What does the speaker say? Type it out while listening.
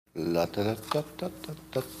La da da da da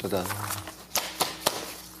da da da.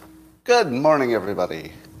 Good morning,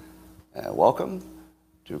 everybody, and welcome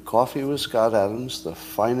to Coffee with Scott Adams, the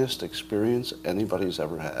finest experience anybody's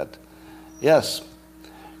ever had. Yes,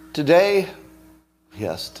 today,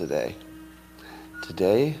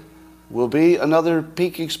 today will be another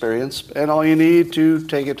peak experience, and all you need to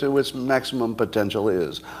take it to its maximum potential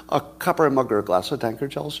is a copper mug or glass, a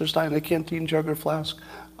tankard, chalice or stein, a canteen, jug or flask,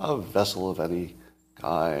 a vessel of any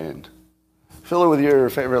kind. Fill it with your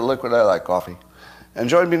favorite liquid. I like coffee. And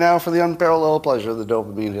join me now for the unparalleled pleasure of the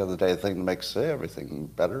dopamine of the day, the thing that makes everything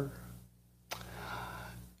better.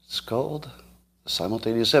 It's called the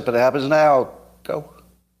simultaneous sip, and it happens now. Go.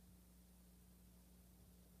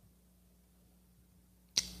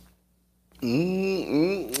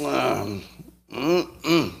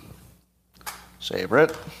 Savor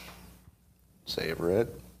it. Savor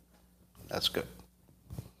it. That's good.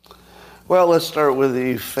 Well, let's start with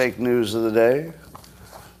the fake news of the day.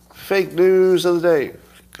 Fake news of the day.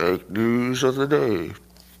 Fake news of the day.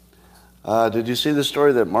 Did you see the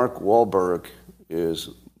story that Mark Wahlberg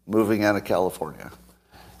is moving out of California?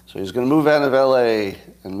 So he's going to move out of L.A.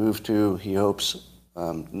 and move to, he hopes,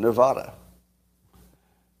 Nevada.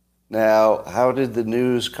 Now, how did the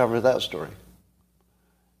news cover that story?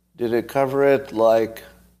 Did it cover it like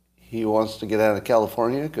he wants to get out of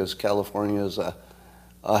California because California is a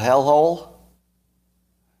hellhole?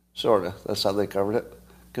 Sort of. That's how they covered it.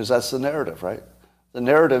 Because that's the narrative, right? The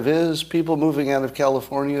narrative is people moving out of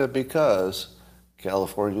California because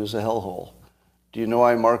California is a hellhole. Do you know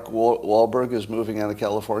why Mark Wahlberg is moving out of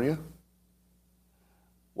California?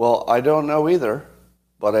 Well, I don't know either,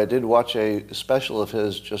 but I did watch a special of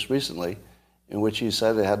his just recently in which he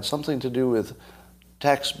said it had something to do with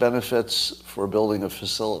tax benefits for building a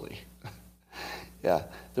facility. Yeah,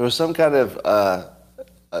 there was some kind of,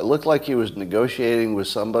 it looked like he was negotiating with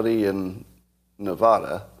somebody in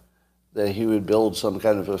Nevada that he would build some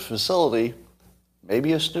kind of a facility,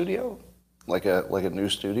 maybe a studio, like a new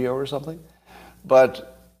studio or something,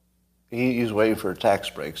 but he's waiting for tax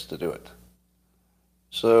breaks to do it.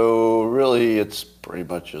 So really, it's pretty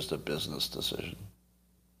much just a business decision.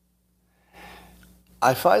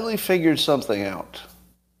 I finally figured something out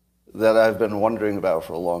that I've been wondering about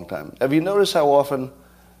for a long time. Have you noticed how often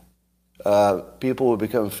people will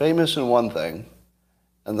become famous in one thing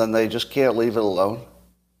and then they just can't leave it alone?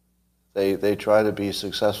 They try to be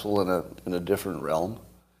successful in a different realm,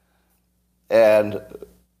 and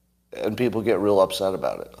people get real upset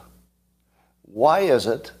about it. Why is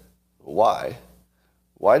it? Why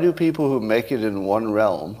do people who make it in one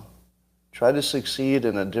realm try to succeed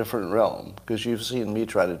in a different realm? Because you've seen me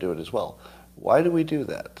try to do it as well. Why do we do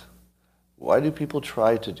that? Why do people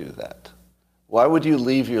try to do that? Why would you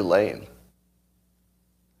leave your lane?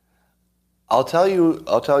 I'll tell you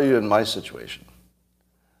in my situation.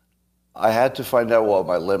 I had to find out what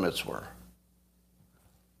my limits were.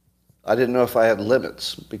 I didn't know if I had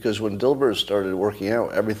limits because when Dilbert started working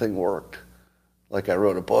out, everything worked. Like I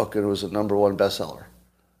wrote a book and it was a #1 bestseller.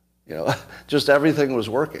 Just everything was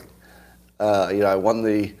working. I won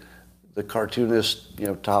the cartoonist,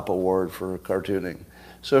 top award for cartooning.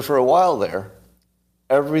 So for a while there,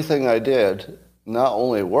 everything I did not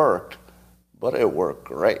only worked, but it worked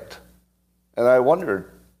great. And I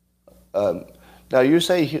wondered, now you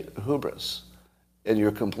say hubris, and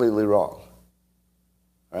you're completely wrong,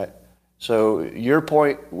 right? So your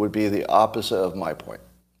point would be the opposite of my point.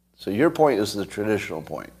 So your point is the traditional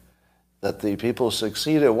point, that the people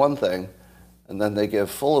succeed at one thing, and then they get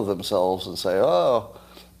full of themselves and say, oh,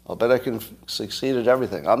 I'll bet I can succeed at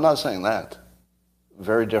everything. I'm not saying that.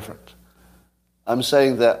 Very different. I'm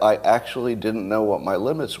saying that I actually didn't know what my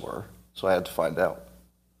limits were, so I had to find out.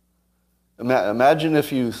 Imagine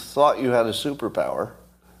if you thought you had a superpower,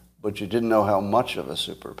 but you didn't know how much of a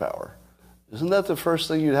superpower. Isn't that the first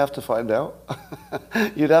thing you'd have to find out?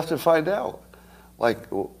 You'd have to find out. Like,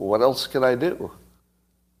 what else can I do?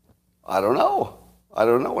 I don't know. I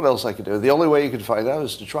don't know what else I could do. The only way you could find out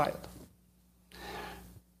is to try it.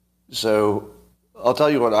 So I'll tell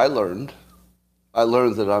you what I learned. I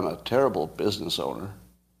learned that I'm a terrible business owner.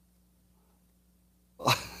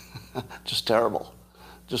 Just terrible.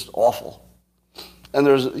 Just awful. And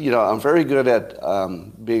I'm very good at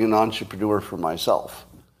being an entrepreneur for myself.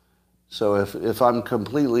 So if I'm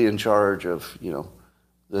completely in charge of,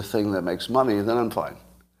 the thing that makes money, then I'm fine.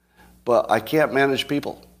 But I can't manage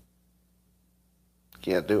people.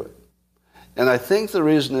 Can't do it. And I think the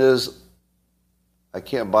reason is I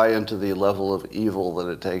can't buy into the level of evil that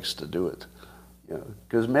it takes to do it.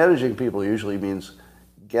 Because managing people usually means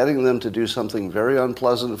getting them to do something very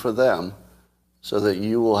unpleasant for them so that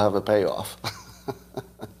you will have a payoff.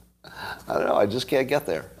 I don't know. I just can't get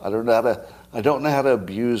there. I don't know how to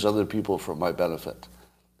abuse other people for my benefit.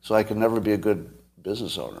 So I can never be a good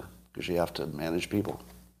business owner because you have to manage people.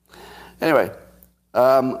 Anyway,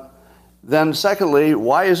 then secondly,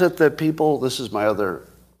 why is it that people, this is my other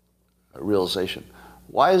realization,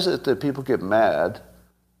 why is it that people get mad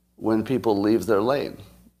when people leave their lane,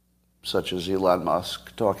 such as Elon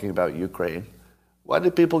Musk talking about Ukraine? Why do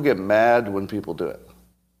people get mad when people do it?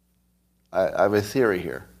 I have a theory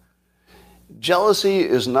here. Jealousy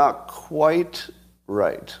is not quite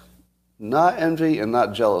right. Not envy and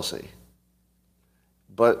not jealousy.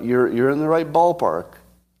 But you're in the right ballpark.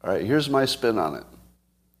 All right, here's my spin on it.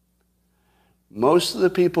 Most of the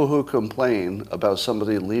people who complain about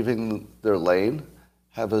somebody leaving their lane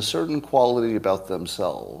have a certain quality about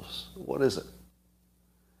themselves. What is it?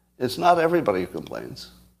 It's not everybody who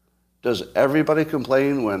complains. Does everybody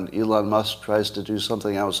complain when Elon Musk tries to do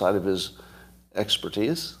something outside of his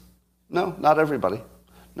expertise? No, not everybody.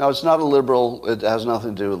 No, it's not a liberal. It has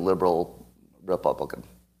nothing to do with liberal Republican.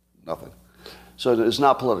 Nothing. So it's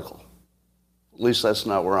not political. At least that's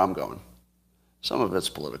not where I'm going. Some of it's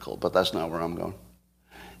political, but that's not where I'm going.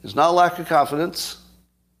 It's not a lack of confidence.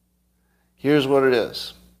 Here's what it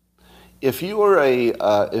is. If you are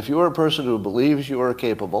a person who believes you are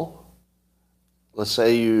capable, let's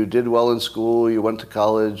say you did well in school, you went to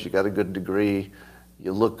college, you got a good degree,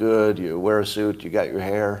 you look good, you wear a suit, you got your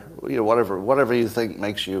hair, whatever you think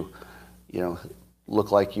makes you,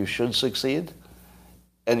 look like you should succeed,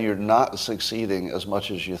 and you're not succeeding as much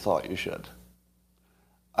as you thought you should.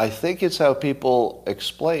 I think it's how people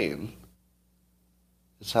explain.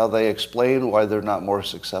 It's how they explain why they're not more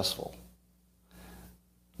successful.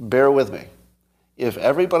 Bear with me. If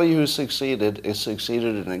everybody who succeeded is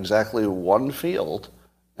succeeded in exactly one field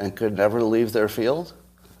and could never leave their field,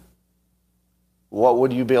 what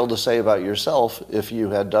would you be able to say about yourself if you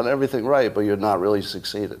had done everything right but you had not really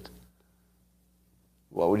succeeded?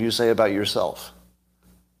 What would you say about yourself?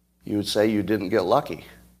 You would say you didn't get lucky.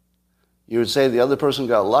 You would say the other person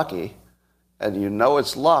got lucky, and you know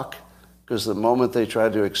it's luck because the moment they try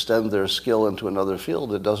to extend their skill into another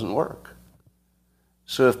field, it doesn't work.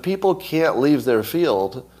 So if people can't leave their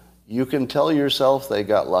field, you can tell yourself they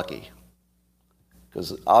got lucky.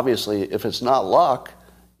 Because obviously, if it's not luck,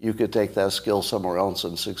 you could take that skill somewhere else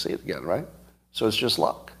and succeed again, right? So it's just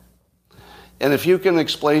luck. And if you can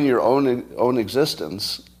explain your own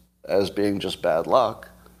existence as being just bad luck,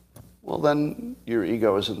 well, then your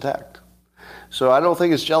ego is intact. So I don't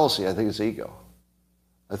think it's jealousy. I think it's ego.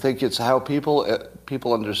 I think it's how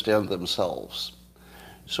people understand themselves.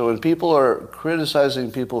 So when people are criticizing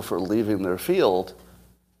people for leaving their field,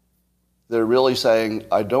 they're really saying,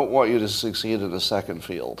 I don't want you to succeed in a second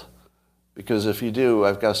field. Because if you do,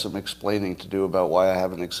 I've got some explaining to do about why I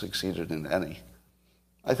haven't succeeded in any.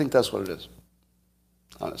 I think that's what it is,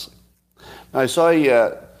 honestly. Now, I saw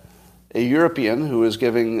a European who was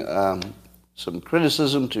giving some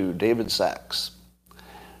criticism to David Sachs,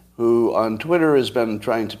 who on Twitter has been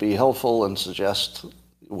trying to be helpful and suggest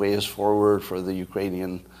ways forward for the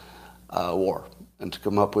Ukrainian war and to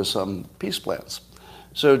come up with some peace plans.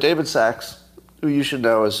 So David Sachs, who you should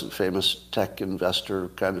know as a famous tech investor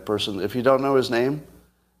kind of person, if you don't know his name,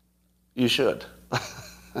 you should.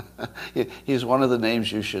 He's one of the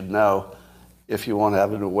names you should know if you want to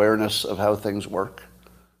have an awareness of how things work,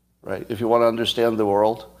 right? If you want to understand the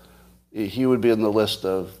world, he would be in the list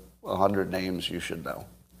of 100 names you should know,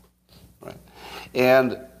 right?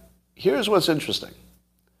 And here's what's interesting.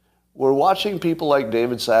 We're watching people like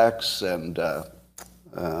David Sachs and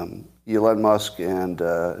Elon Musk and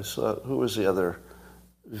who was the other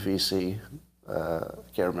VC? I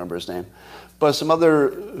can't remember his name. But some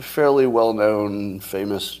other fairly well-known,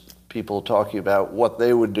 famous people talking about what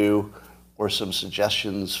they would do or some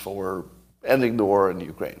suggestions for ending the war in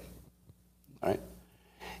Ukraine, right?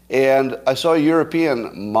 And I saw a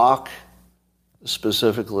European mock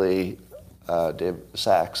specifically David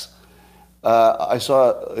Sachs. I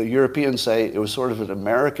saw a European say it was sort of an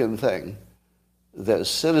American thing that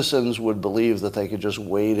citizens would believe that they could just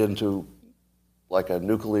wade into like a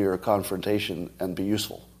nuclear confrontation and be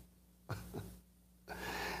useful.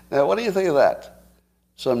 Now, what do you think of that?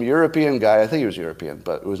 Some European guy, I think he was European,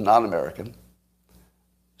 but it was not American,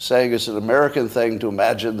 saying it's an American thing to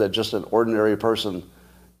imagine that just an ordinary person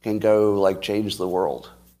can go like change the world.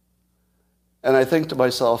 And I think to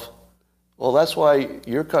myself, well, that's why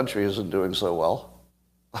your country isn't doing so well.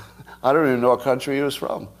 I don't even know what country he was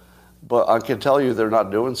from, but I can tell you they're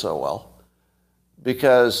not doing so well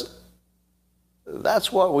because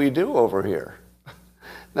that's what we do over here.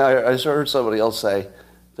 Now, I heard somebody else say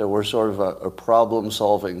that we're sort of a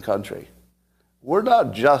problem-solving country. we're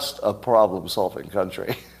not just a problem-solving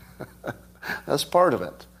country. That's part of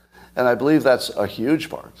it. And I believe that's a huge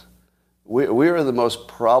part. We are the most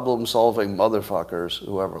problem-solving motherfuckers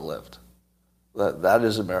who ever lived. That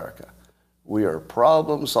is America. We are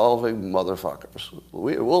problem-solving motherfuckers.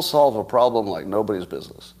 We'll solve a problem like nobody's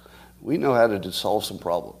business. We know how to solve some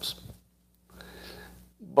problems.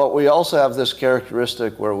 But we also have this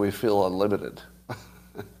characteristic where we feel unlimited.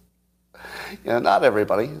 Not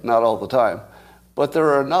everybody, not all the time, but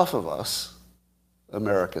there are enough of us,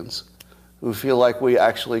 Americans, who feel like we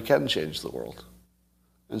actually can change the world.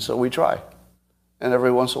 And so we try. And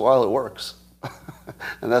every once in a while it works.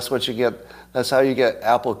 And that's what you get. That's how you get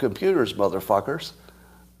Apple computers, motherfuckers.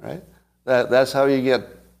 Right? That's how you get,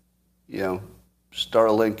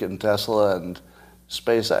 Starlink and Tesla and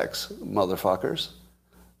SpaceX, motherfuckers.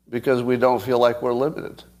 Because we don't feel like we're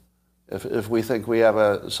limited. If we think we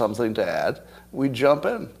have something to add, we jump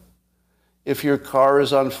in. If your car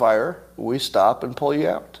is on fire, we stop and pull you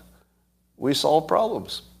out. We solve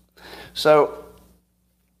problems. So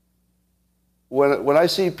when I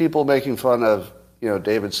see people making fun of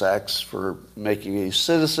David Sachs for making a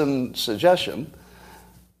citizen suggestion,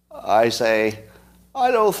 I say,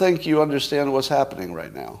 I don't think you understand what's happening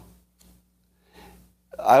right now.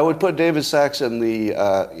 I would put David Sachs in the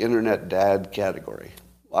internet dad category.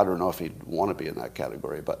 I don't know if he'd want to be in that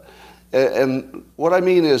category, but and what I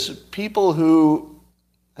mean is people who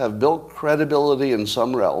have built credibility in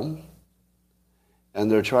some realm and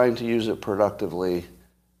they're trying to use it productively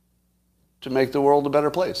to make the world a better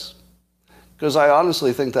place. Because I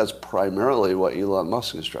honestly think that's primarily what Elon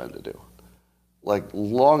Musk is trying to do. Like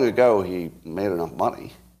long ago he made enough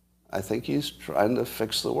money. I think he's trying to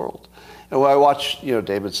fix the world. And when I watch,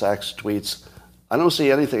 David Sachs tweets, I don't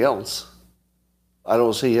see anything else. I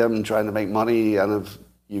don't see him trying to make money out of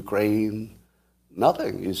Ukraine.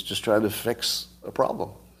 Nothing. He's just trying to fix a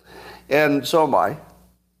problem. And so am I.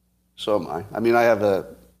 I mean, I have a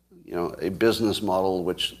business model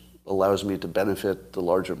which allows me to benefit the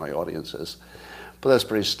larger my audience is. But that's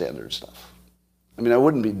pretty standard stuff. I mean, I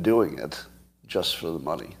wouldn't be doing it just for the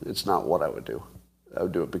money. It's not what I would do. I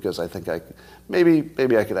would do it because I think maybe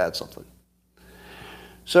I could add something.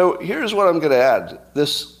 So here's what I'm going to add.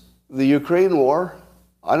 The Ukraine war,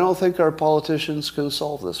 I don't think our politicians can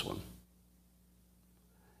solve this one.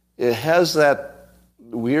 It has that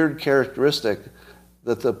weird characteristic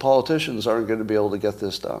that the politicians aren't going to be able to get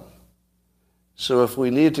this done. So if we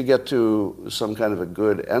need to get to some kind of a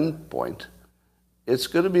good end point, it's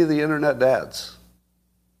going to be the internet dads.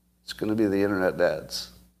 It's going to be the internet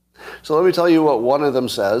dads. So let me tell you what one of them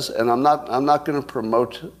says, and I'm not going to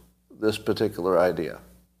promote this particular idea,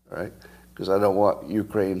 all right? Because I don't want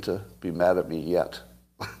Ukraine to be mad at me yet.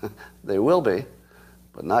 They will be,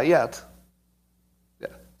 but not yet.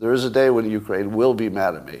 Yeah, there is a day when Ukraine will be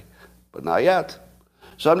mad at me, but not yet.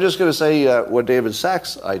 So I'm just going to say what David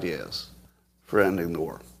Sachs' idea is for ending the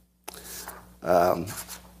war.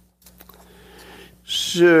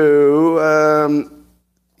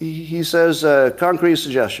 He says, concrete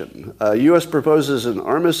suggestion. U.S. proposes an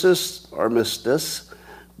armistice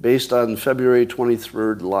based on February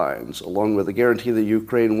 23rd lines, along with a guarantee that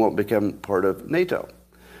Ukraine won't become part of NATO.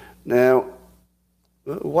 Now,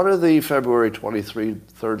 what are the February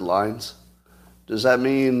 23rd lines? Does that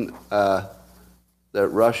mean that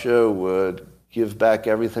Russia would give back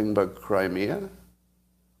everything but Crimea?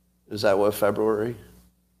 Is that what February?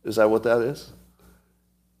 Is that what that is?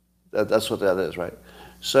 That's what that is, right?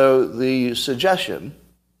 So the suggestion,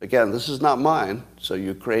 again, this is not mine, so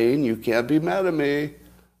Ukraine, you can't be mad at me.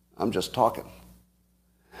 I'm just talking.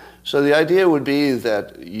 So the idea would be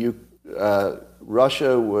that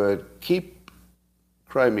Russia would keep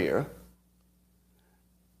Crimea,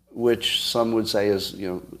 which some would say is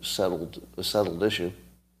a settled issue,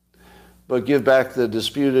 but give back the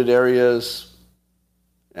disputed areas,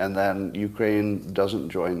 and then Ukraine doesn't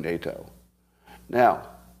join NATO. Now,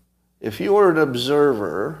 if you were an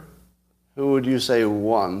observer, who would you say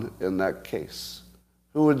won in that case?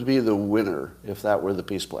 Who would be the winner if that were the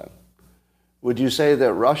peace plan? Would you say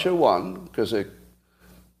that Russia won because it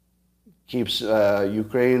keeps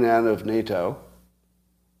Ukraine out of NATO,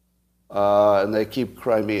 and they keep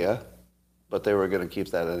Crimea, but they were going to keep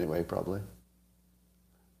that anyway, probably?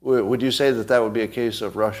 Would you say that that would be a case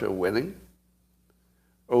of Russia winning?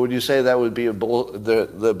 Or would you say that would be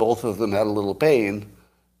that both of them had a little pain,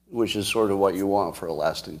 which is sort of what you want for a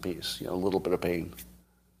lasting peace, a little bit of pain?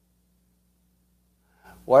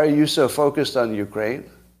 Why are you so focused on Ukraine?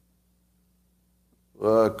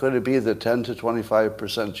 Could it be the 10 to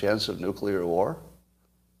 25% chance of nuclear war?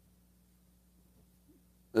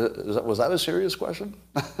 Was that a serious question?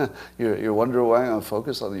 You're wondering why I'm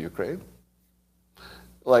focused on the Ukraine?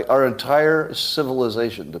 Like, our entire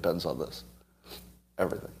civilization depends on this.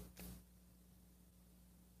 Everything.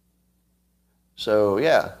 So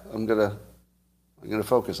yeah, I'm gonna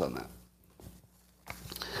focus on that.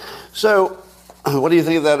 So, what do you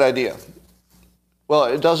think of that idea? Well,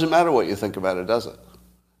 it doesn't matter what you think about it, does it?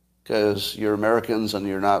 Because you're Americans and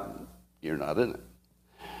you're not in it.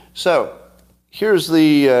 So, here's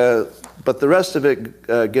but the rest of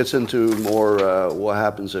it gets into more what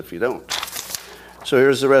happens if you don't. So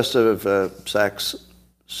here's the rest of Sachs'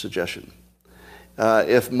 suggestion.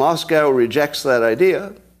 If Moscow rejects that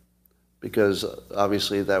idea, because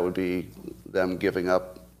obviously that would be them giving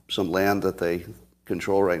up some land that they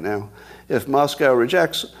control right now. If Moscow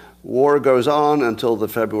rejects, war goes on until the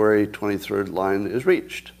February 23rd line is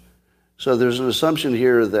reached. So there's an assumption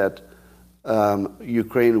here that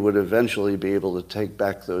Ukraine would eventually be able to take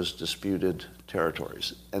back those disputed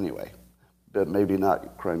territories anyway, but maybe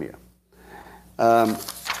not Crimea.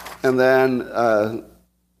 And then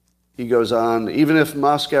he goes on, even if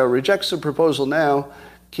Moscow rejects the proposal now,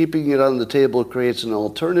 keeping it on the table creates an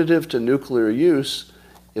alternative to nuclear use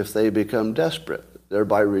if they become desperate,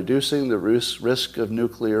 thereby reducing the risk of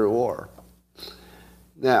nuclear war.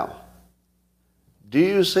 Now, do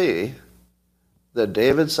you see that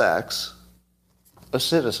David Sachs, a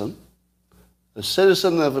citizen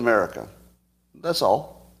of America, that's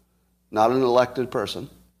all, not an elected person,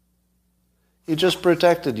 he just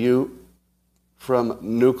protected you from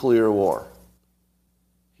nuclear war.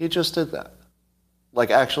 He just did that. Like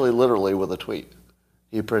actually literally with a tweet.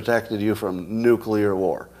 He protected you from nuclear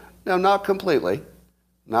war. Now, not completely,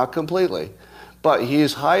 but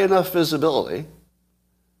he's high enough visibility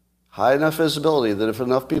that if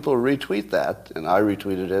enough people retweet that, and I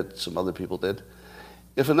retweeted it, some other people did,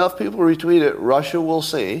 if enough people retweet it, Russia will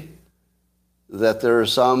see that there are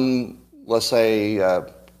some, let's say,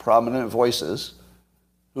 prominent voices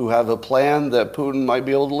who have a plan that Putin might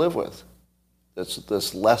be able to live with.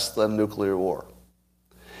 That's less than nuclear war.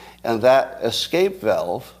 And that escape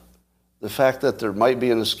valve, the fact that there might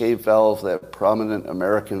be an escape valve that prominent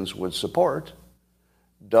Americans would support,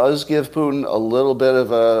 does give Putin a little bit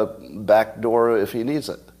of a backdoor if he needs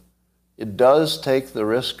it. It does take the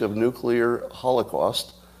risk of nuclear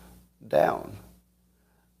holocaust down.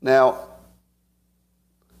 Now,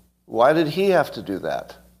 why did he have to do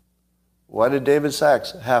that? Why did David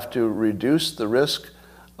Sachs have to reduce the risk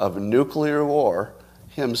of nuclear war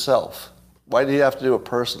himself? Why did he have to do it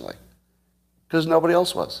personally? Because nobody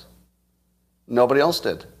else was. Nobody else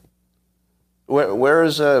did. Where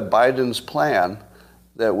is Biden's plan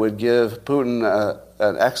that would give Putin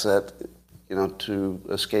an exit, to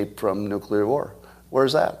escape from nuclear war?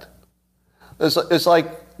 Where's that? It's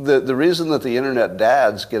like the reason that the internet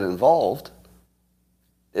dads get involved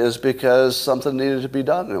is because something needed to be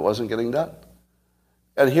done and it wasn't getting done.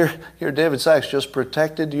 And here David Sachs just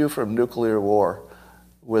protected you from nuclear war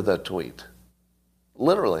with a tweet.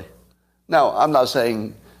 Literally. Now, I'm not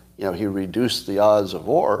saying, he reduced the odds of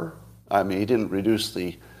war. I mean, he didn't reduce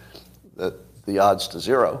the odds to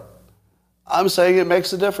zero. I'm saying it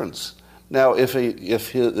makes a difference. Now, if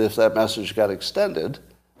that message got extended,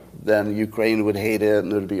 then Ukraine would hate it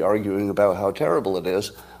and would be arguing about how terrible it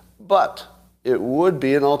is. But it would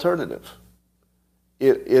be an alternative.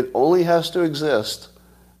 It only has to exist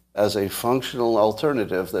as a functional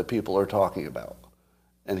alternative that people are talking about.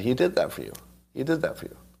 And he did that for you. He did that for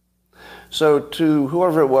you. So to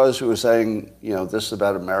whoever it was who was saying, this is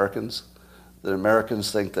about Americans, that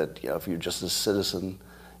Americans think that, if you're just a citizen,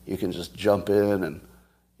 you can just jump in and,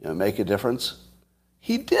 make a difference.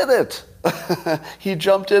 He did it. He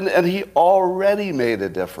jumped in and he already made a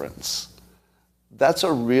difference. That's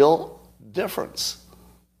a real difference.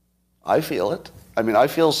 I feel it. I mean, I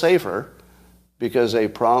feel safer because a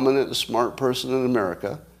prominent, smart person in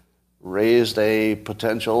America raised a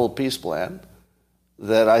potential peace plan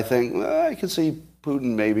that I think, I can see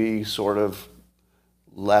Putin maybe sort of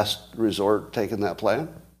last resort taking that plan.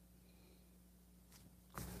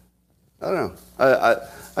 I don't know.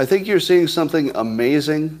 I think you're seeing something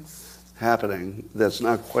amazing happening that's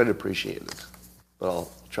not quite appreciated, but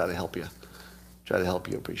I'll try to help you. Try to help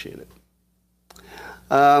you appreciate it.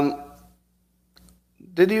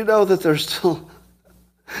 Did you know that there's still...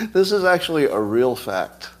 This is actually a real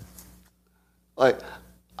fact. Like,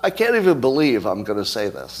 I can't even believe I'm going to say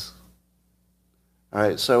this. All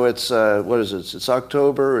right, so it's, what is it? It's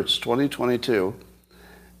October, it's 2022,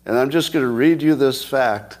 and I'm just going to read you this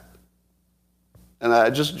fact, and I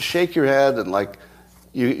just shake your head, and like,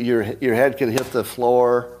 your head can hit the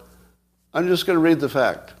floor. I'm just going to read the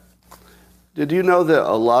fact. Did you know that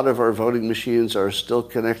a lot of our voting machines are still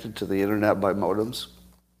connected to the internet by modems?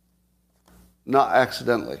 Not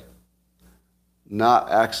accidentally. Not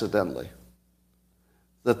accidentally.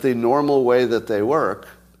 That the normal way that they work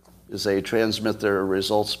is they transmit their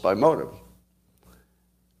results by modem.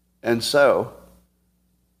 And so,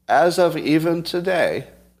 as of even today,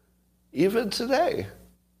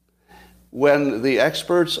 when the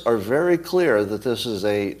experts are very clear that this is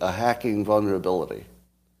a hacking vulnerability,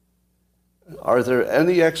 are there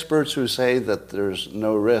any experts who say that there's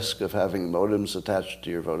no risk of having modems attached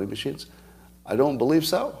to your voting machines? I don't believe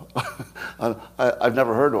so. I've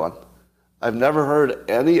never heard one. I've never heard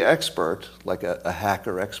any expert, like a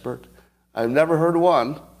hacker expert, I've never heard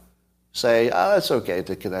one say, it's okay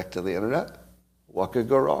to connect to the internet. What could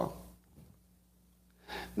go wrong?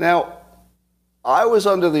 Now, I was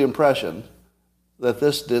under the impression that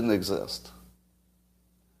this didn't exist.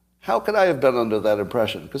 How could I have been under that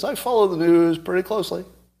impression? Because I follow the news pretty closely.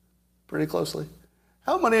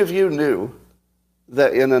 How many of you knew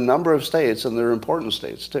that in a number of states, and they're important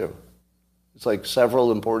states too, it's like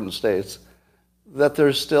several important states, that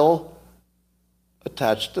they're still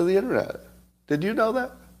attached to the internet? Did you know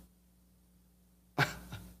that?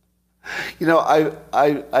 You know,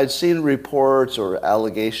 I'd seen reports or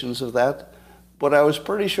allegations of that, but I was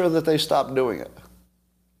pretty sure that they stopped doing it.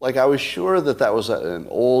 Like, I was sure that that was an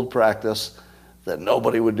old practice, that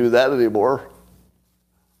nobody would do that anymore.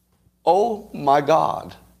 Oh my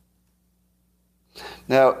God.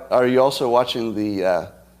 Now, are you also watching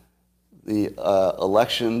the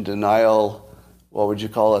election denial, what would you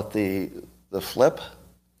call it, the flip?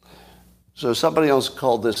 So somebody else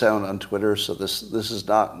called this out on Twitter, so this is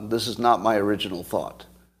not my original thought,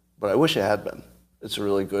 but I wish it had been. It's a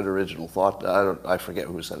really good original thought. I forget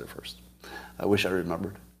who said it first. I wish I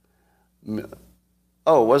remembered.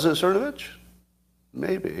 Oh, was it Cernovich?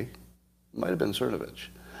 Maybe. It might have been Cernovich.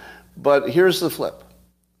 But here's the flip.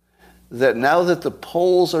 That now that the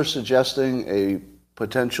polls are suggesting a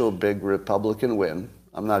potential big Republican win,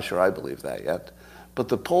 I'm not sure I believe that yet, but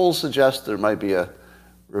the polls suggest there might be a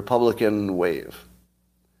Republican wave.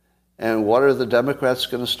 And what are the Democrats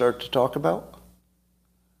going to start to talk about?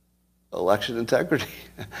 Election integrity.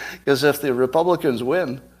 Because if the Republicans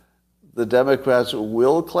win, the Democrats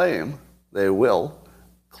will claim the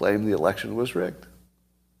election was rigged.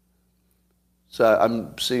 So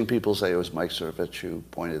I'm seeing people say it was Mike Cernovich who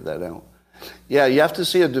pointed that out. Yeah, you have to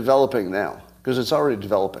see it developing now, because it's already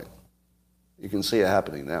developing. You can see it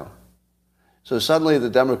happening now. So suddenly the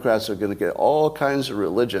Democrats are going to get all kinds of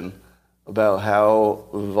religion about how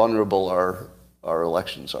vulnerable our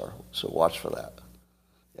elections are. So watch for that.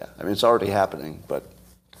 Yeah, I mean, it's already happening, but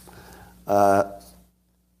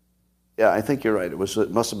yeah, I think you're right.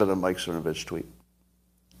 It must have been a Mike Cernovich tweet.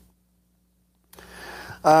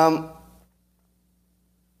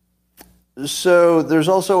 So there's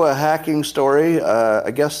also a hacking story.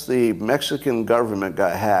 I guess the Mexican government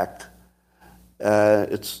got hacked.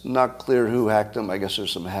 It's not clear who hacked them. I guess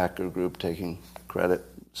there's some hacker group taking credit,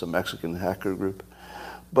 some Mexican hacker group.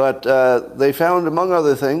 But they found, among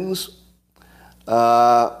other things,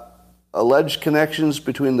 alleged connections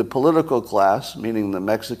between the political class, meaning the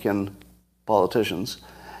Mexican politicians,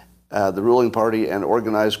 the ruling party, and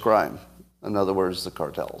organized crime. In other words, the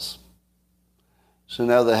cartels. So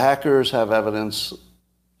now the hackers have evidence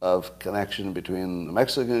of connection between the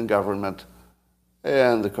Mexican government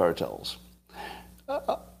and the cartels.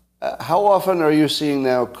 How often are you seeing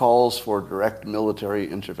now calls for direct military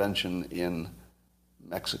intervention in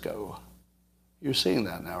Mexico? You're seeing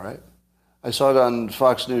that now, right? I saw it on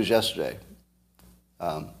Fox News yesterday.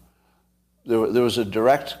 There was a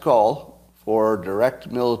direct call for direct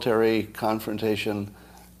military confrontation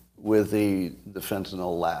with the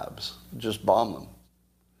fentanyl labs. Just bomb them.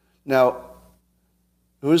 Now,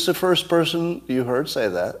 who's the first person you heard say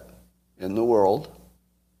that in the world?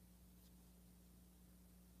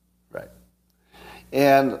 Right.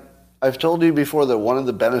 And I've told you before that one of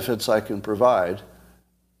the benefits I can provide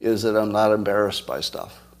is that I'm not embarrassed by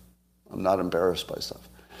stuff. I'm not embarrassed by stuff.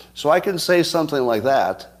 So I can say something like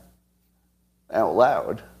that out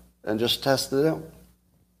loud and just test it out.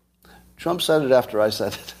 Trump said it after I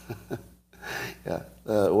said it. Yeah,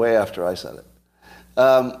 way after I said it.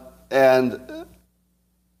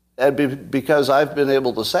 Because I've been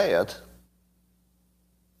able to say it,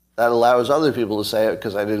 that allows other people to say it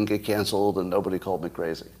because I didn't get canceled and nobody called me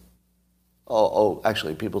crazy.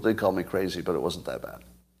 Actually, people did call me crazy, but it wasn't that bad.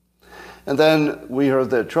 And then we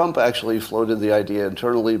heard that Trump actually floated the idea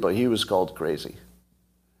internally, but he was called crazy.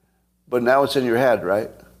 But now it's in your head,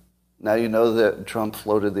 right? Now you know that Trump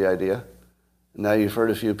floated the idea. Now you've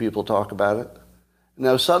heard a few people talk about it.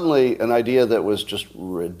 Now suddenly an idea that was just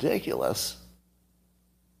ridiculous,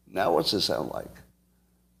 now what's it sound like?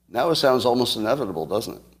 Now it sounds almost inevitable,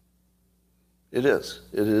 doesn't it? It is.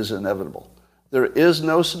 It is inevitable. There is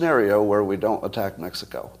no scenario where we don't attack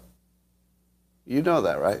Mexico. You know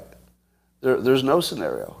that, right? There's no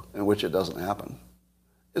scenario in which it doesn't happen.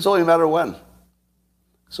 It's only a matter of when.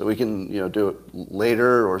 So we can, do it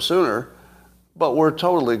later or sooner, but we're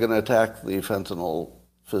totally going to attack the fentanyl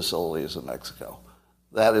facilities in Mexico.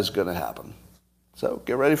 That is going to happen. So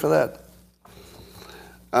get ready for that.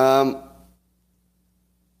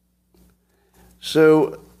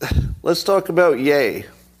 So let's talk about Ye.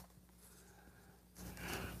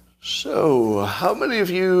 So how many of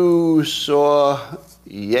you saw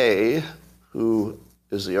Ye, who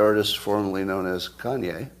is the artist formerly known as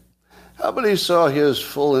Kanye? How many saw his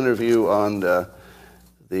full interview on the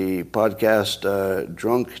podcast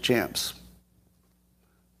Drunk Champs?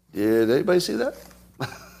 Did anybody see that?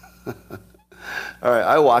 All right,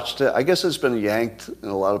 I watched it. I guess it's been yanked in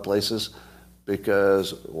a lot of places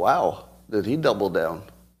because, wow, did he double down.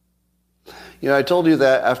 I told you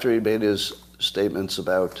that after he made his statements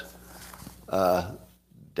about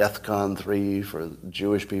DEFCON 3 for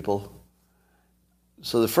Jewish people.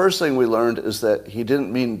 So the first thing we learned is that he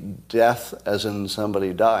didn't mean death as in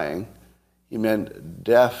somebody dying. He meant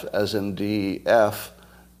deaf as in D-F,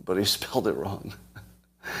 but he spelled it wrong.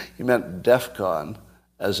 He meant DEFCON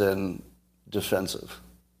as in defensive.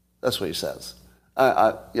 That's what he says.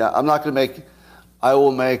 I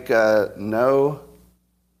will make no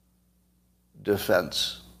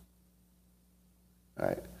defense. All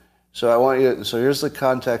right. So here's the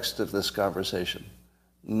context of this conversation.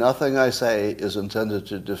 Nothing I say is intended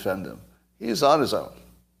to defend him. He's on his own.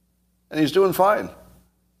 And he's doing fine.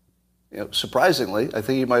 Surprisingly, I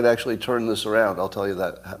think he might actually turn this around. I'll tell you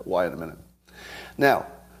why in a minute. Now,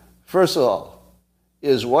 first of all,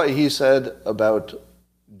 is what he said about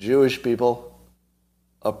Jewish people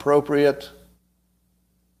appropriate,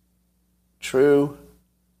 true,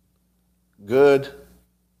 good?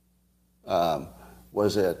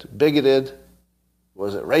 Was it bigoted?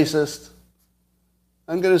 Was it racist?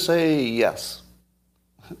 I'm going to say yes.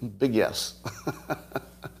 Big yes.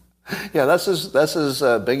 Yeah, that's as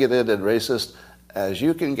bigoted and racist as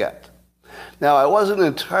you can get. Now, I wasn't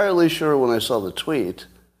entirely sure when I saw the tweet,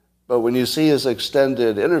 but when you see his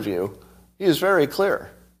extended interview, he's very clear.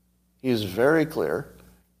 He's very clear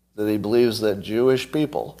that he believes that Jewish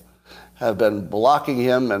people have been blocking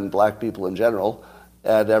him and black people in general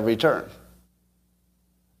at every turn.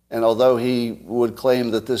 And although he would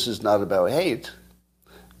claim that this is not about hate,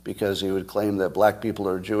 because he would claim that black people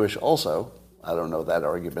are Jewish also, I don't know that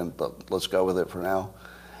argument, but let's go with it for now.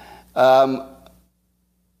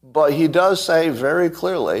 But he does say very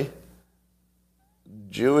clearly,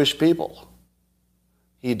 Jewish people.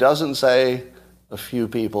 He doesn't say a few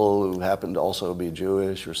people who happen to also be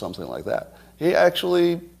Jewish or something like that.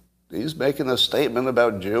 He's making a statement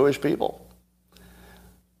about Jewish people.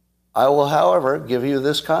 I will, however, give you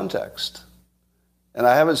this context. And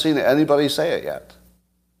I haven't seen anybody say it yet.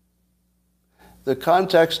 The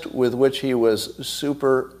context with which he was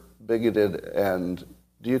super bigoted and,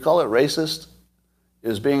 do you call it racist?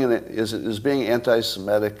 Is being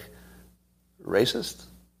anti-Semitic racist?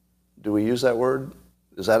 Do we use that word?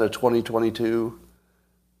 Is that a 2022?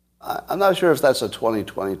 I'm not sure if that's a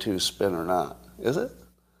 2022 spin or not. Is it?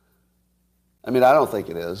 I mean, I don't think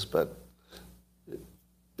it is, but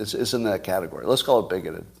it's in that category. Let's call it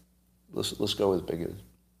bigoted. Let's go with bigoted.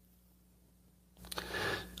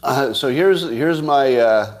 So here's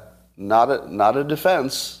my not a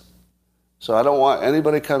defense. So I don't want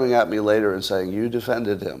anybody coming at me later and saying you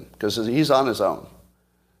defended him, because he's on his own.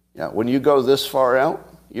 Yeah, when you go this far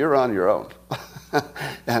out, you're on your own.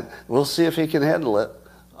 And we'll see if he can handle it.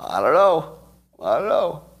 I don't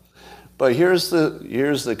know. But here's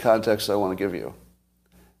the context I want to give you.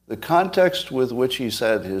 The context with which he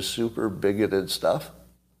said his super bigoted stuff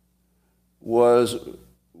was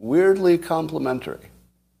weirdly complimentary.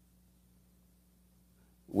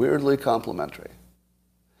 Weirdly complimentary.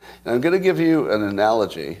 And I'm going to give you an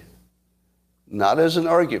analogy, not as an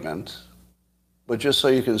argument, but just so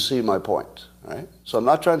you can see my point. Right? So I'm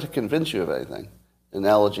not trying to convince you of anything.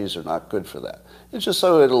 Analogies are not good for that. It's just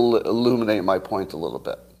so it'll illuminate my point a little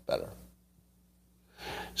bit better.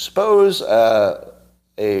 Suppose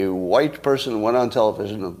a white person went on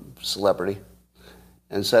television, a celebrity,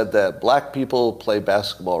 and said that black people play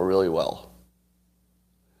basketball really well.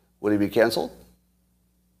 Would he be canceled?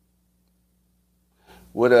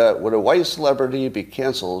 Would a white celebrity be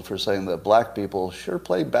canceled for saying that black people sure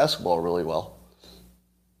play basketball really well?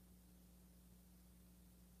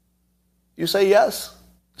 You say yes?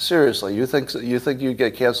 Seriously, you think you'd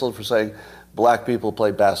get canceled for saying black people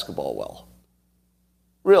play basketball well?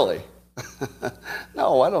 Really?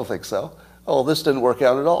 No, I don't think so. Oh, this didn't work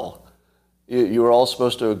out at all. You were all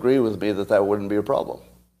supposed to agree with me that that wouldn't be a problem.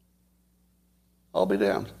 I'll be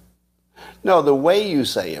damned. No, the way you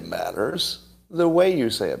say it matters. The way you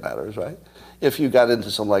say it matters, right? If you got into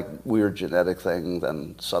some like weird genetic thing,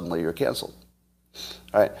 then suddenly you're canceled.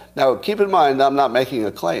 All right. Now, keep in mind, I'm not making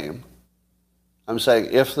a claim. I'm saying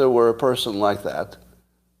if there were a person like that,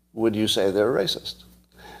 would you say they're racist?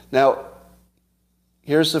 Now,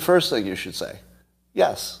 here's the first thing you should say.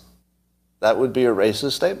 Yes. That would be a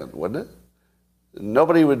racist statement, wouldn't it?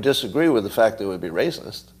 Nobody would disagree with the fact that it would be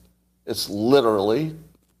racist. It's literally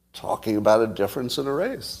talking about a difference in a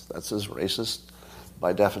race. That's as racist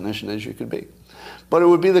by definition as you could be. But it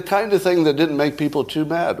would be the kind of thing that didn't make people too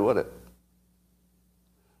mad, would it?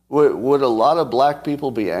 Would a lot of black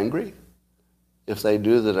people be angry if they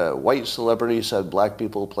knew that a white celebrity said black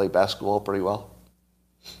people play basketball pretty well?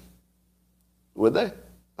 Would they?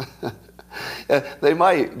 They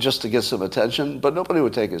might, just to get some attention, but nobody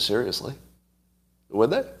would take it seriously. Would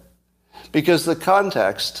they? Because the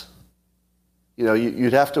context,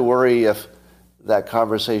 you'd have to worry if that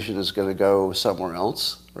conversation is going to go somewhere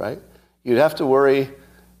else, right? You'd have to worry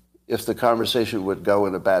if the conversation would go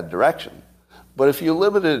in a bad direction. But if you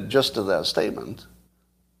limit it just to that statement,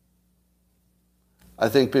 I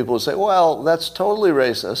think people would say, well, that's totally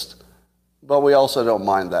racist, but we also don't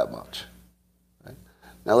mind that much. Right?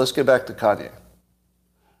 Now let's get back to Kanye.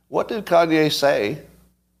 What did Kanye say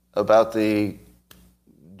about the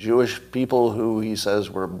Jewish people who he says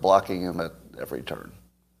were blocking him at every turn?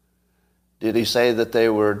 Did he say that they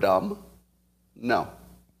were dumb? No.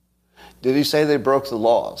 Did he say they broke the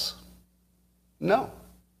laws? No.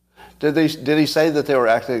 Did he say that they were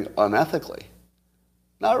acting unethically?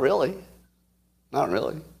 Not really. Not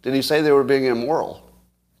really. Did he say they were being immoral?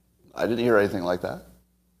 I didn't hear anything like that.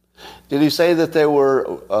 Did he say that they were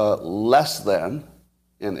less than,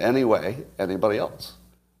 in any way, anybody else?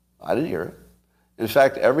 I didn't hear it. In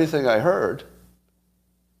fact, everything I heard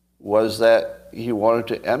was that he wanted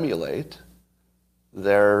to emulate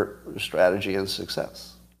their strategy and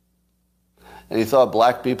success. And he thought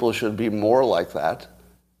black people should be more like that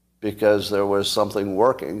because there was something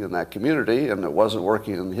working in that community and it wasn't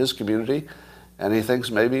working in his community, and he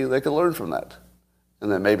thinks maybe they could learn from that.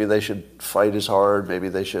 And that maybe they should fight as hard, maybe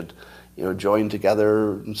they should join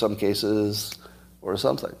together in some cases or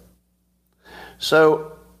something.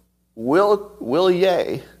 So will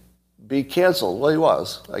Ye be canceled? Well, he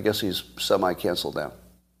was. I guess he's semi-canceled now.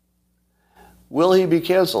 Will he be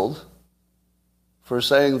canceled for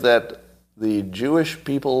saying that the Jewish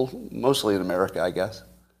people, mostly in America, I guess,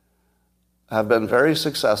 have been very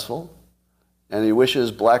successful, and he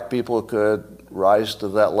wishes black people could rise to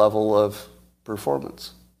that level of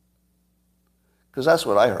performance? Because that's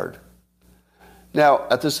what I heard. Now,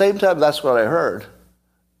 at the same time that's what I heard,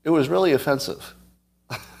 it was really offensive.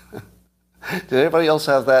 Did anybody else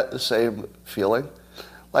have that same feeling?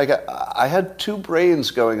 Like, I had two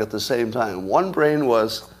brains going at the same time. One brain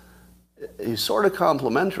was, he's sort of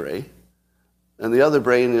complimentary, and the other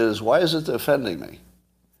brain is, why is it offending me?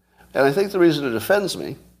 And I think the reason it offends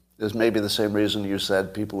me is maybe the same reason you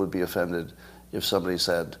said people would be offended if somebody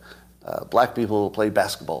said, black people play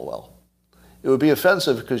basketball well. It would be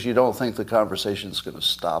offensive because you don't think the conversation's going to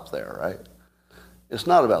stop there, right? It's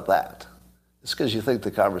not about that. It's because you think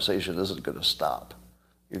the conversation isn't going to stop.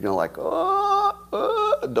 You're going to like,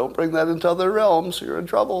 don't bring that into other realms. You're in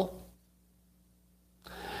trouble.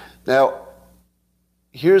 Now,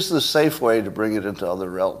 here's the safe way to bring it into other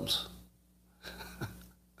realms.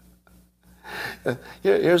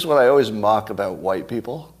 Here's what I always mock about white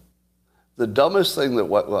people. The dumbest thing that,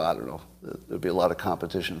 well, I don't know, there'd be a lot of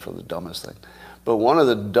competition for the dumbest thing. But one of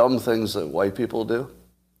the dumb things that white people do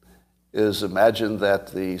is imagine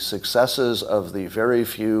that the successes of the very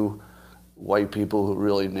few white people who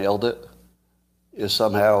really nailed it is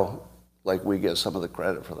somehow like we get some of the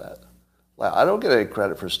credit for that. Like, I don't get any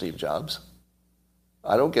credit for Steve Jobs.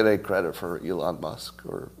 I don't get any credit for Elon Musk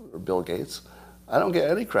or Bill Gates. I don't get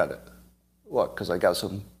any credit. What, because I got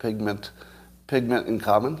some pigment in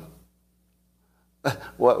common?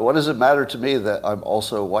 What does it matter to me that I'm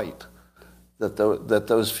also white? That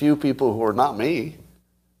those few people who are not me,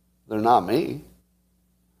 they're not me.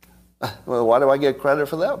 Well, why do I get credit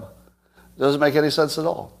for them? It doesn't make any sense at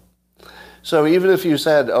all. So even if you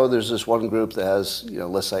said, oh, there's this one group that has,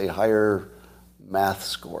 let's say, higher math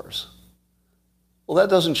scores. Well, that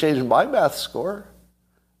doesn't change my math score.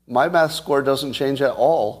 My math score doesn't change at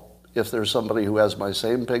all if there's somebody who has my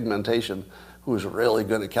same pigmentation who's really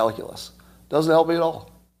good at calculus. Doesn't help me at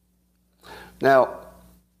all. Now,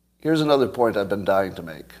 here's another point I've been dying to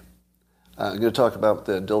make. I'm going to talk about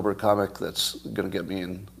the Dilbert comic that's going to get me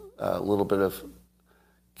in a little bit of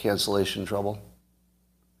cancellation trouble.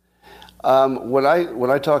 When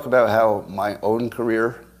I talk about how my own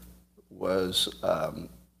career was,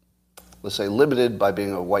 let's say, limited by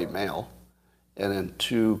being a white male, and in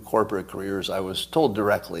 2 corporate careers, I was told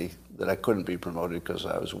directly that I couldn't be promoted because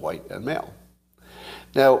I was white and male.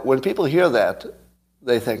 Now, when people hear that,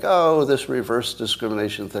 they think, oh, this reverse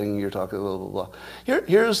discrimination thing, you're talking blah, blah, blah.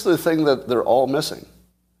 Here's the thing that they're all missing.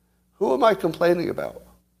 Who am I complaining about?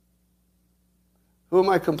 Who am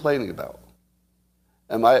I complaining about?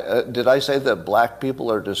 Did I say that black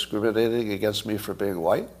people are discriminating against me for being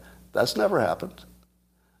white? That's never happened.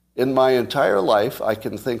 In my entire life, I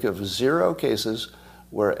can think of 0 cases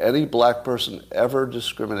where any black person ever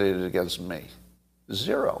discriminated against me.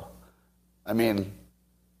 0. I mean,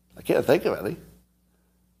 I can't think of any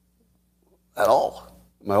at all,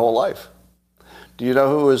 my whole life. Do you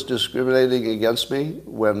know who was discriminating against me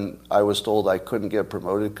when I was told I couldn't get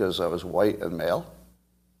promoted because I was white and male?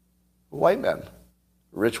 White men.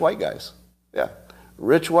 Rich white guys. Yeah.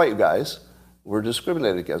 Rich white guys were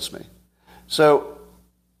discriminated against me. So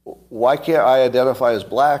why can't I identify as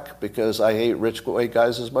black? Because I hate rich white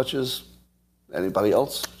guys as much as anybody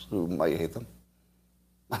else who might hate them.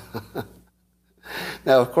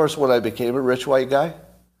 Now, of course, when I became a rich white guy,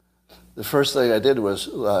 the first thing I did was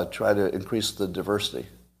try to increase the diversity.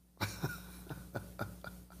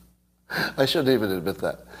 I shouldn't even admit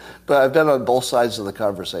that. But I've been on both sides of the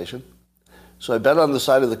conversation. So I've been on the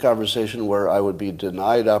side of the conversation where I would be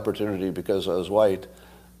denied opportunity because I was white.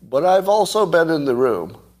 But I've also been in the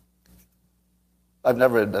room. I've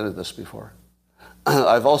never admitted this before.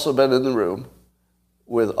 I've also been in the room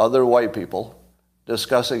with other white people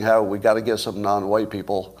discussing how we got to get some non-white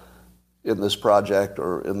people in this project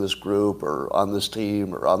or in this group or on this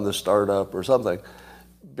team or on this startup or something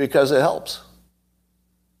because it helps.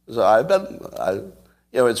 So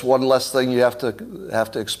it's one less thing you have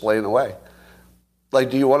to explain away.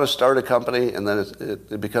 Like, do you want to start a company and then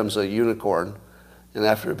it becomes a unicorn, and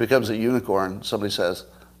after it becomes a unicorn, somebody says,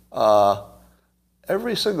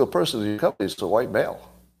 every single person in your company is a white male.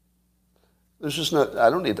 I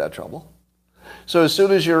don't need that trouble. So as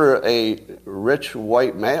soon as you're a rich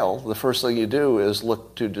white male, the first thing you do is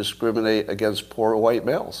look to discriminate against poor white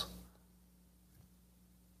males.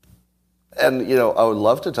 And, I would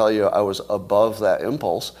love to tell you I was above that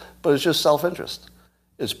impulse, but it's just self-interest.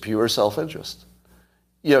 It's pure self-interest.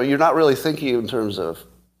 You're not really thinking in terms of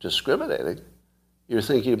discriminating. You're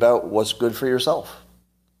thinking about what's good for yourself,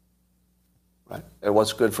 right? And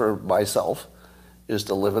what's good for myself is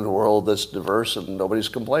to live in a world that's diverse and nobody's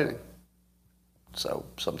complaining. So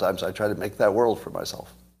sometimes I try to make that world for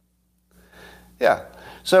myself. Yeah.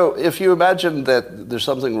 So if you imagine that there's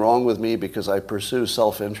something wrong with me because I pursue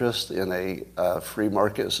self-interest in a free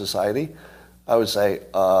market society, I would say,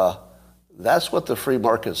 that's what the free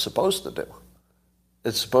market's supposed to do.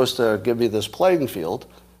 It's supposed to give me this playing field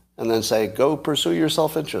and then say, go pursue your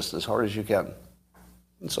self-interest as hard as you can.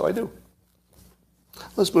 And so I do.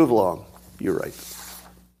 Let's move along. You're right.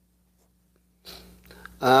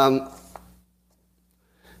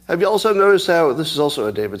 Have you also noticed how, this is also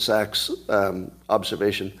a David Sachs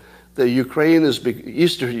observation, that Ukraine is,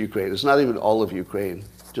 Eastern Ukraine, it's not even all of Ukraine,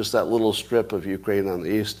 just that little strip of Ukraine on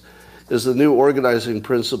the east, is the new organizing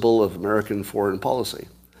principle of American foreign policy.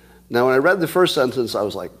 Now, when I read the first sentence, I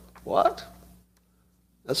was like, what?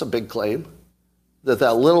 That's a big claim.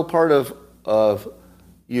 That little part of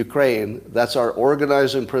Ukraine, that's our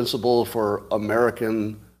organizing principle for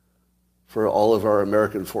all of our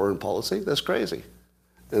American foreign policy? That's crazy.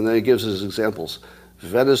 And then he gives us examples.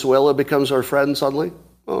 Venezuela becomes our friend suddenly?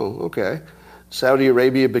 Oh, okay. Saudi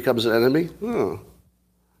Arabia becomes an enemy? Oh.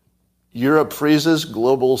 Europe freezes,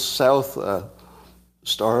 global south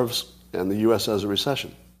starves, and the U.S. has a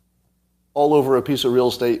recession. All over a piece of real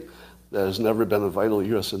estate that has never been a vital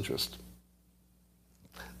U.S. interest.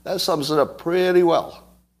 That sums it up pretty well.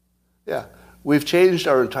 Yeah. We've changed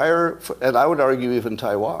our entire, and I would argue even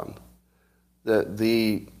Taiwan, that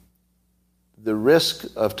the risk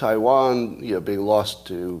of Taiwan being lost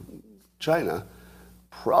to China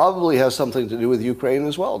probably has something to do with Ukraine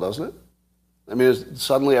as well, doesn't it? I mean,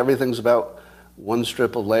 suddenly everything's about one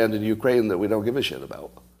strip of land in Ukraine that we don't give a shit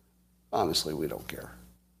about. Honestly, we don't care.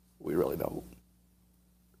 We really don't.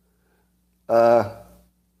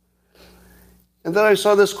 And then I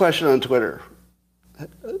saw this question on Twitter.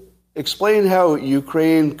 Explain how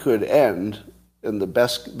Ukraine could end in the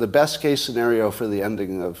best case scenario for the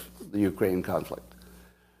ending of the Ukraine conflict.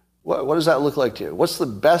 What does that look like to you? What's the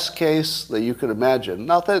best case that you could imagine?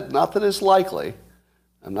 Not that it's likely.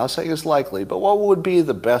 I'm not saying it's likely, but what would be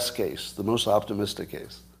the best case, the most optimistic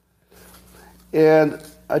case? And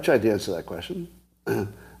I tried to answer that question. I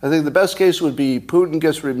think the best case would be Putin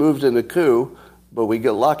gets removed in a coup, but we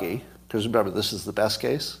get lucky, because remember, this is the best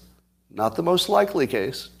case, not the most likely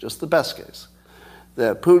case, just the best case.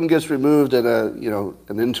 That Putin gets removed in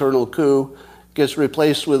an internal coup, gets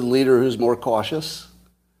replaced with a leader who's more cautious.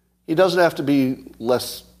 He doesn't have to be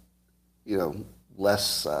less,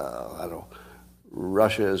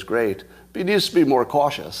 Russia is great, but he needs to be more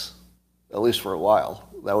cautious, at least for a while.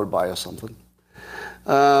 That would buy us something.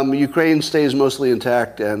 Ukraine stays mostly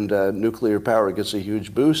intact, and nuclear power gets a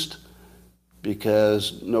huge boost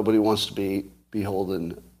because nobody wants to be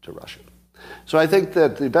beholden to Russia. So I think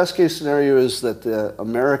that the best case scenario is that the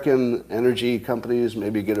American energy companies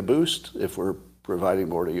maybe get a boost if we're providing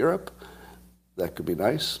more to Europe. That could be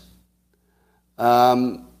nice.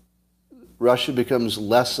 Russia becomes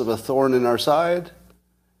less of a thorn in our side.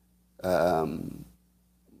 I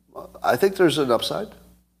think there's an upside.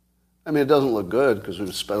 I mean, it doesn't look good because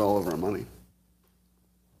we've spent all of our money.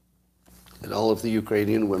 And all of the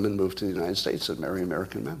Ukrainian women move to the United States and marry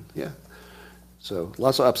American men. Yeah. So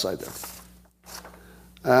lots of upside there.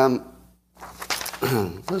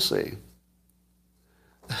 Let's see.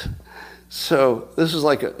 So this is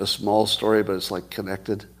like a small story, but it's like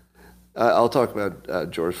connected. I'll talk about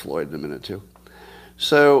George Floyd in a minute too.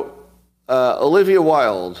 So Olivia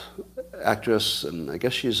Wilde, actress, and I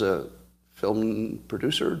guess she's a film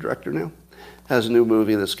producer, director now, has a new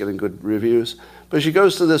movie that's getting good reviews. But she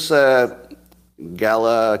goes to this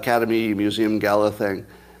gala, Academy Museum gala thing,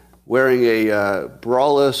 wearing a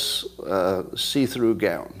braless see-through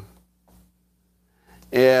gown.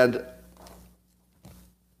 And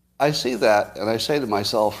I see that, and I say to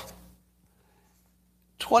myself,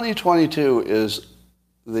 2022 is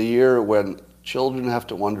the year when children have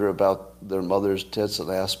to wonder about their mother's tits and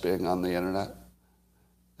ass being on the internet.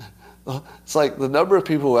 It's like the number of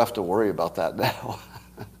people who have to worry about that now.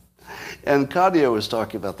 And Kanye was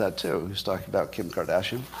talking about that too. He was talking about Kim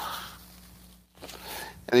Kardashian.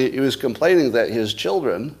 And he was complaining that his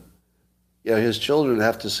children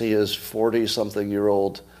have to see his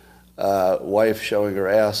 40-something-year-old wife showing her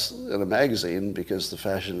ass in a magazine because the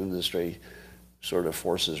fashion industry sort of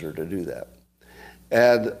forces her to do that.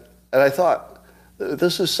 And I thought,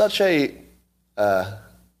 this is such a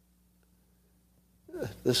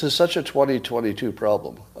 2022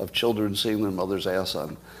 problem of children seeing their mother's ass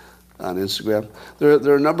on Instagram. There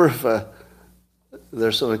are a number of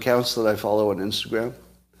there's some accounts that I follow on Instagram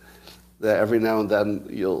that every now and then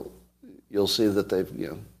you'll see that they've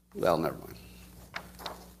well, never mind.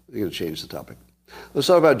 I'm going to change the topic. Let's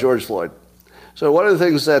talk about George Floyd. So one of the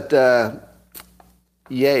things that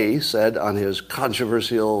Ye said on his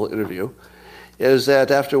controversial interview is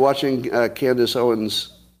that after watching Candace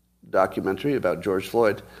Owens' documentary about George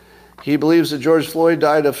Floyd, he believes that George Floyd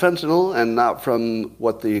died of fentanyl and not from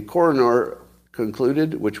what the coroner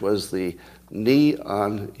concluded, which was the knee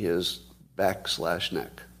on his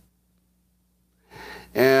back/neck.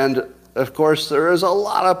 And of course, there is a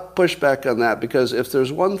lot of pushback on that because if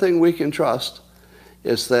there's one thing we can trust,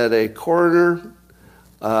 it's that a coroner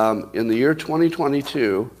in the year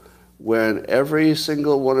 2022, when every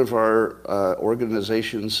single one of our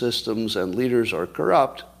organization systems and leaders are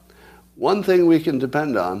corrupt, one thing we can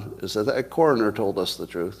depend on is that that coroner told us the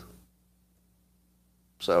truth.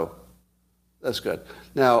 So that's good.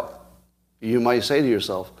 Now, you might say to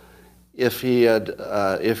yourself, if he had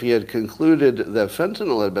concluded that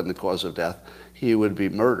fentanyl had been the cause of death, he would be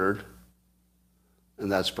murdered,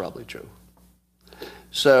 and that's probably true.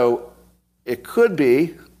 So it could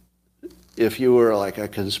be, if you were like a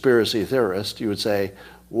conspiracy theorist, you would say,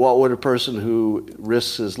 what would a person who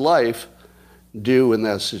risks his life do in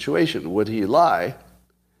that situation? Would he lie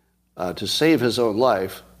to save his own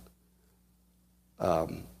life? I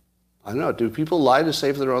don't know. Do people lie to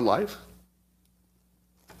save their own life?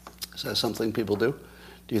 Is that something people do?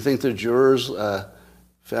 Do you think the jurors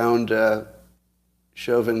found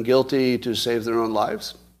Chauvin guilty to save their own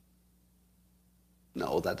lives?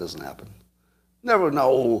 No, that doesn't happen. Never,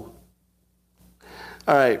 no.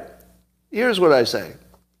 All right, here's what I say.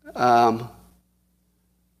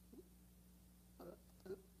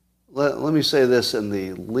 Let me say this in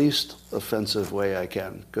the least offensive way I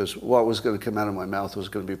can, because what was going to come out of my mouth was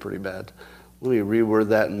going to be pretty bad. Let me reword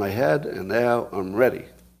that in my head, and now I'm ready.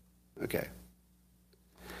 Okay.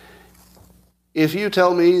 If you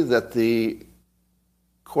tell me that the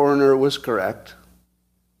coroner was correct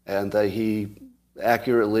and that he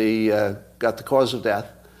accurately got the cause of death,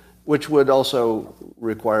 which would also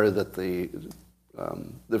require that the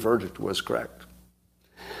verdict was correct.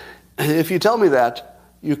 If you tell me that,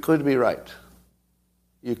 you could be right.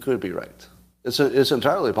 You could be right. It's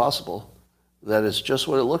entirely possible that it's just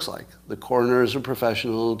what it looks like. The coroner is a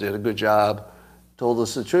professional, did a good job, told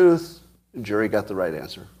us the truth, the jury got the right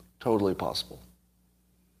answer. Totally possible.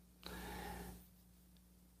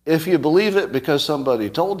 If you believe it because somebody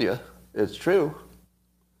told you it's true,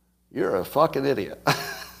 you're a fucking idiot.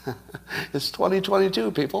 It's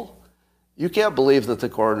 2022, people. You can't believe that the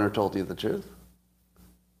coroner told you the truth.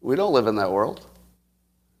 We don't live in that world.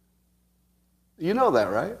 You know that,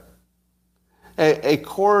 right? A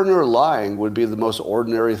coroner lying would be the most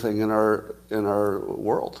ordinary thing in our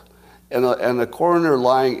world. And a coroner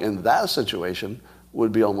lying in that situation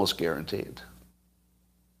would be almost guaranteed.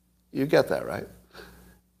 You get that, right?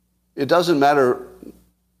 It doesn't matter,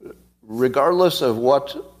 regardless of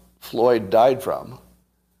what Floyd died from,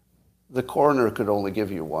 the coroner could only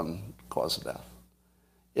give you one cause of death.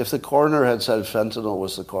 If the coroner had said fentanyl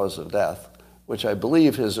was the cause of death, which I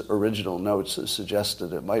believe his original notes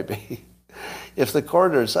suggested it might be, if the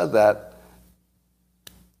coroner said that,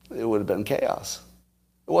 it would have been chaos.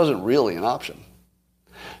 It wasn't really an option.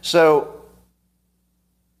 So,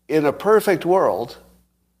 in a perfect world,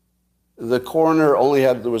 there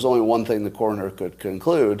was only one thing the coroner could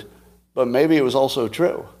conclude, but maybe it was also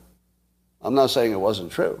true. I'm not saying it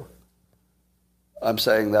wasn't true. I'm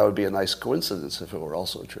saying that would be a nice coincidence if it were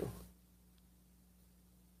also true.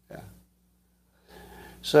 Yeah.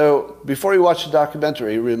 So before you watch the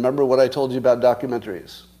documentary, remember what I told you about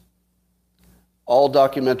documentaries. All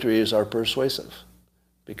documentaries are persuasive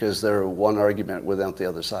because they're one argument without the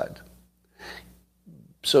other side.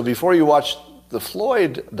 So before you watch the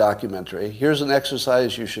Floyd documentary, here's an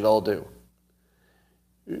exercise you should all do.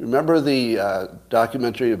 Remember the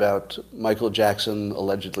documentary about Michael Jackson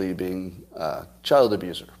allegedly being a child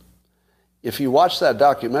abuser? If you watched that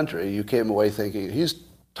documentary, you came away thinking, he's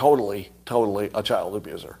totally a child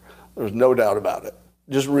abuser. There's no doubt about it.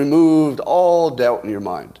 Just removed all doubt in your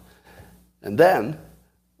mind. And then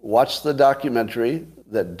watch the documentary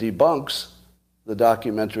that debunks the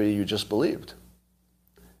documentary you just believed.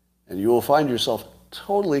 And you will find yourself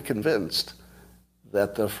totally convinced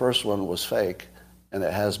that the first one was fake and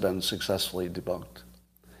it has been successfully debunked.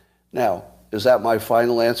 Now, is that my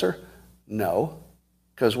final answer? No,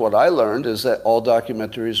 because what I learned is that all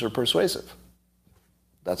documentaries are persuasive.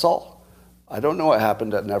 That's all. I don't know what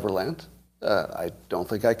happened at Neverland. I don't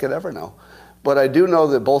think I could ever know. But I do know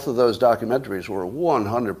that both of those documentaries were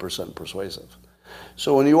 100% persuasive.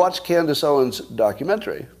 So when you watch Candace Owens'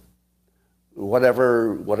 documentary,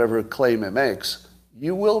 whatever claim it makes,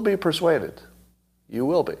 you will be persuaded. You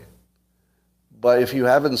will be. But if you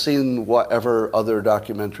haven't seen whatever other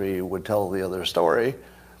documentary would tell the other story,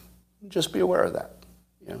 just be aware of that.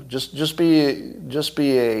 You know, just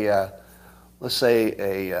be a let's say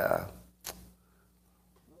a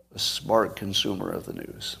smart consumer of the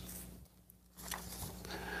news.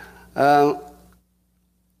 I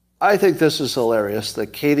think this is hilarious that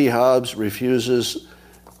Katie Hobbs refuses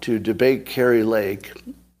to debate Kari Lake,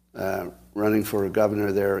 running for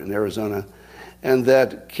governor there in Arizona, and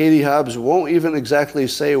that Katie Hobbs won't even exactly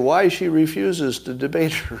say why she refuses to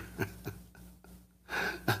debate her.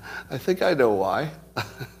 I think I know why.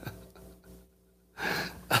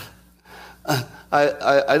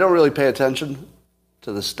 I don't really pay attention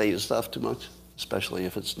to the state stuff too much, especially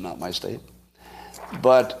if it's not my state.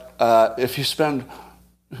 But if you spend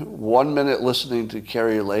 1 minute listening to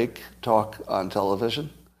Kari Lake talk on television,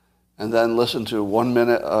 and then listen to 1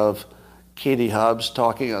 minute of Katie Hobbs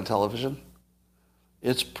talking on television,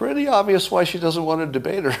 it's pretty obvious why she doesn't want to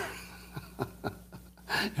debate her.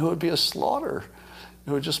 It would be a slaughter. It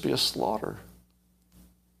would just be a slaughter.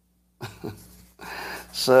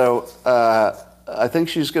 So I think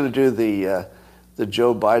she's going to do the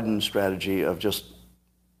Joe Biden strategy of just,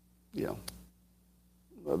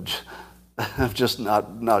 of just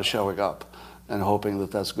not showing up and hoping that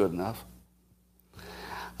that's good enough.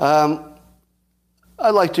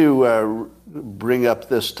 I'd like to bring up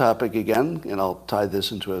this topic again, and I'll tie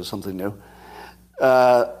this into something new.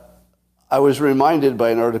 I was reminded by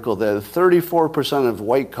an article that 34% of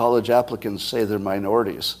white college applicants say they're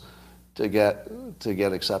minorities to get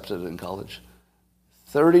accepted in college.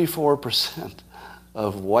 34%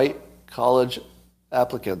 of white college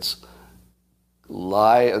applicants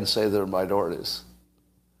lie and say they're minorities.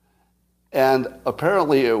 And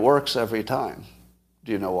apparently it works every time.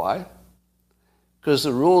 Do you know why? Because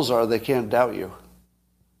the rules are they can't doubt you.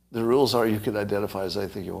 The rules are you can identify as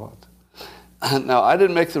anything you want. Now, I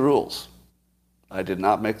didn't make the rules. I did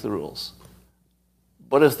not make the rules.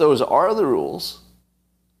 But if those are the rules,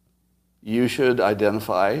 you should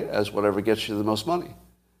identify as whatever gets you the most money,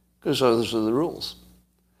 because those are the rules.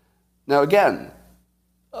 Now again,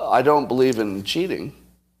 I don't believe in cheating.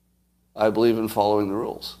 I believe in following the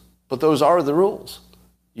rules. But those are the rules.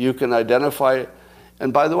 You can identify,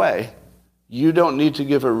 and by the way, you don't need to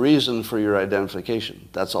give a reason for your identification.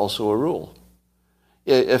 That's also a rule.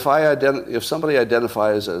 If somebody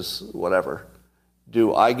identifies as whatever,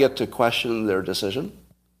 do I get to question their decision?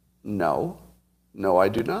 No. No, I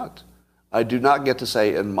do not. I do not get to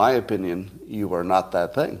say, in my opinion, you are not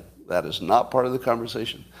that thing. That is not part of the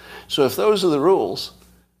conversation. So if those are the rules,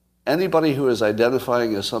 anybody who is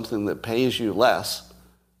identifying as something that pays you less,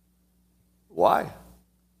 why?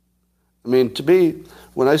 I mean, to me,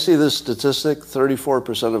 when I see this statistic,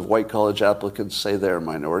 34% of white college applicants say they're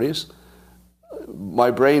minorities,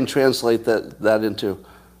 my brain translates that into,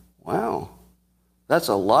 wow, that's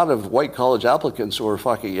a lot of white college applicants who are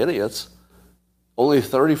fucking idiots. Only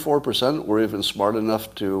 34% were even smart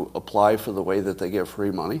enough to apply for the way that they get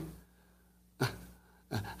free money.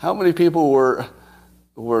 How many people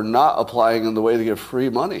were not applying in the way to get free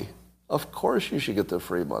money? Of course you should get the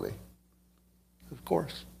free money. Of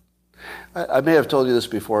course. I may have told you this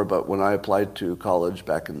before, but when I applied to college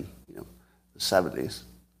back in the 70s,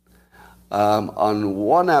 on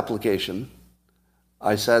one application,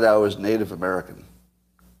 I said I was Native American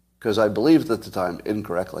because I believed at the time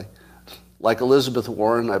incorrectly. Like Elizabeth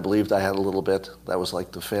Warren, I believed I had a little bit. That was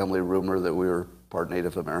like the family rumor that we were part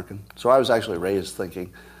Native American. So I was actually raised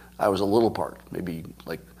thinking I was a little part, maybe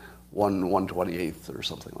like 1/28th or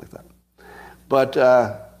something like that. But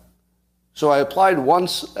so I applied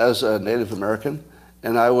once as a Native American,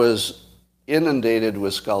 and I was inundated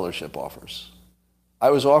with scholarship offers. I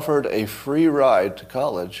was offered a free ride to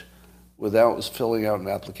college without filling out an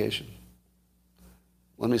application.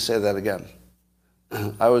 Let me say that again.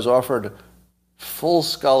 I was offered full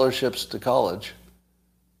scholarships to college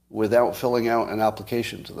without filling out an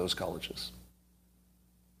application to those colleges.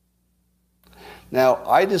 Now,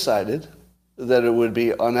 I decided that it would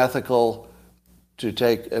be unethical to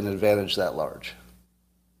take an advantage that large.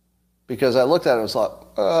 Because I looked at it and thought,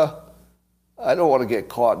 I don't want to get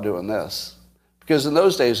caught doing this. Because in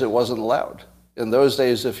those days, it wasn't allowed. In those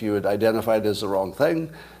days, if you had identified as the wrong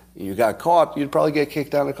thing, you got caught, you'd probably get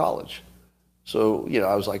kicked out of college. So,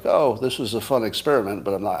 I was like, oh, this was a fun experiment,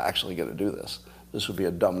 but I'm not actually going to do this. This would be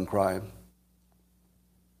a dumb crime.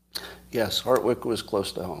 Yes, Hartwick was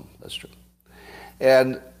close to home. That's true.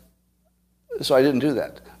 And so I didn't do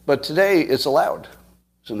that. But today, it's allowed.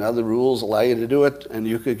 So now the rules allow you to do it, and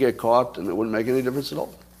you could get caught, and it wouldn't make any difference at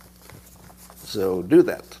all. So do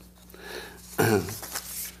that.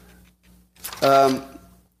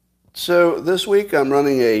 So this week, I'm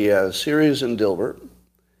running a series in Dilbert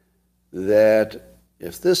that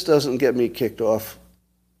if this doesn't get me kicked off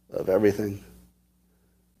of everything,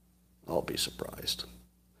 I'll be surprised.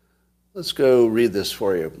 Let's go read this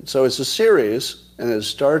for you. So it's a series, and it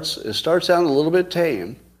starts out a little bit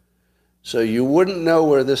tame, so you wouldn't know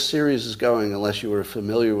where this series is going unless you were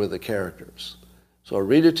familiar with the characters. So I'll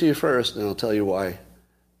read it to you first, and I'll tell you why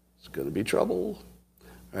it's going to be trouble.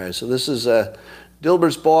 All right, so this is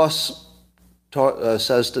Dilbert's boss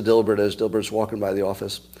says to Dilbert as Dilbert's walking by the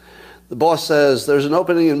office. The boss says, there's an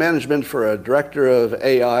opening in management for a director of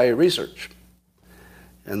AI research.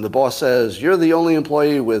 And the boss says, you're the only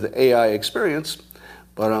employee with AI experience,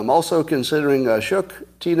 but I'm also considering Ashok,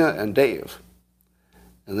 Tina, and Dave.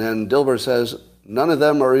 And then Dilbert says, none of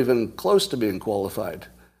them are even close to being qualified.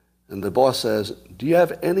 And the boss says, do you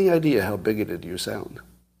have any idea how bigoted you sound?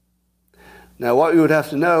 Now, what you would have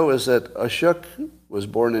to know is that Ashok was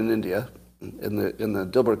born in India. In the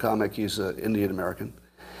Dilbert comic, he's an Indian American.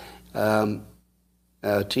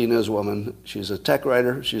 Tina is a woman. She's a tech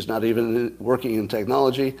writer. She's not even working in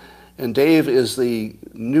technology. And Dave is the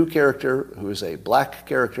new character, who is a black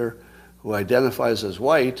character, who identifies as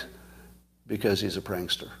white because he's a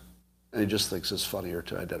prankster. And he just thinks it's funnier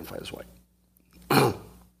to identify as white.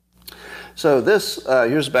 So this,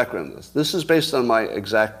 here's the background of this. This is based on my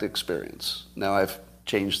exact experience. Now I've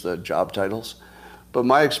changed the job titles, but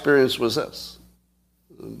my experience was this.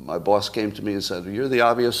 My boss came to me and said, you're the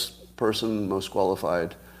obvious person, most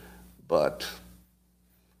qualified, but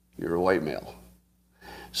you're a white male.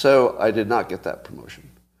 So I did not get that promotion.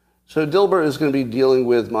 So Dilbert is going to be dealing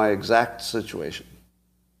with my exact situation.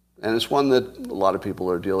 And it's one that a lot of people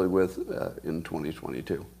are dealing with in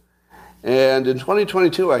 2022. And in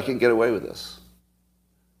 2022, I can get away with this.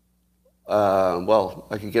 Well,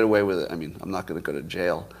 I can get away with it. I mean, I'm not going to go to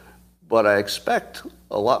jail. But I expect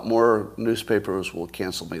a lot more newspapers will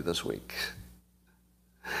cancel me this week.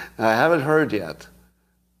 I haven't heard yet,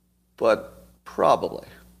 but probably.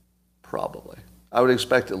 Probably. I would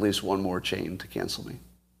expect at least one more chain to cancel me.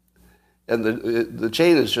 And the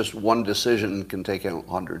chain is just one decision can take out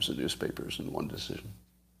hundreds of newspapers in one decision.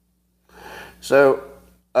 So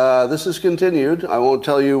this is continued. I won't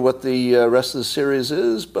tell you what the rest of the series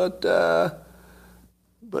is, but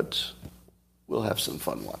we'll have some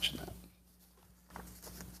fun watching that.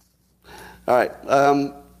 All right.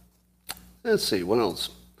 Let's see. What else?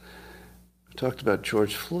 We talked about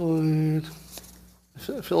George Floyd.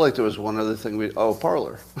 I feel like there was one other thing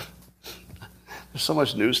Parler. There's so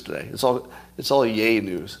much news today. It's all Ye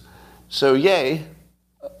news. So Ye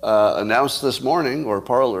announced this morning, or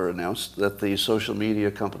Parler announced, that the social media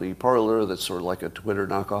company Parler, that's sort of like a Twitter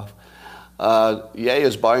knockoff, Ye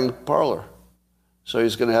is buying Parler. So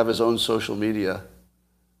he's going to have his own social media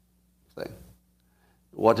thing.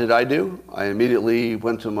 What did I do? I immediately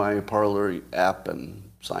went to my Parler app and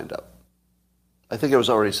signed up. I think I was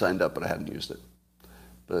already signed up, but I hadn't used it.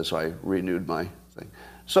 So I renewed my thing.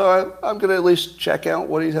 So I'm going to at least check out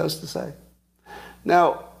what he has to say.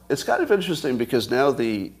 Now, it's kind of interesting because now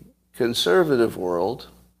the conservative world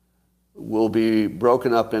will be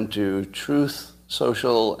broken up into Truth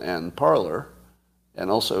Social and Parler, and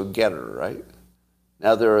also Getter, right?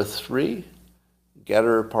 Now there are three: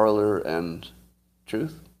 Getter, Parler, and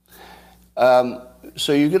Truth.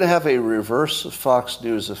 So you're going to have a reverse Fox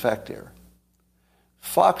News effect here.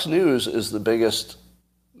 Fox News is the biggest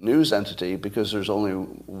news entity because there's only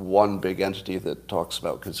one big entity that talks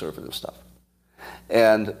about conservative stuff.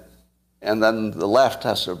 And then the left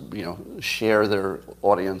has to, share their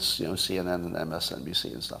audience, CNN and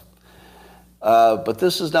MSNBC and stuff. But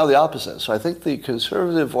this is now the opposite. So I think the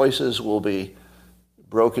conservative voices will be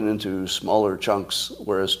broken into smaller chunks,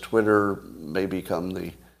 whereas Twitter may become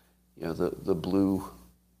the blue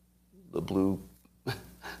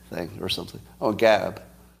thing or something. Oh, Gab.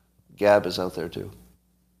 Gab is out there too.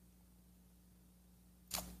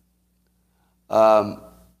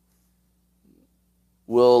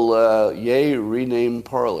 Will Ye rename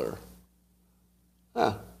Parler?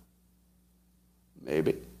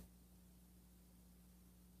 Maybe.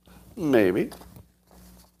 Maybe.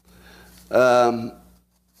 All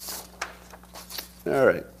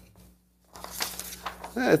right.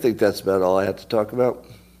 I think that's about all I have to talk about.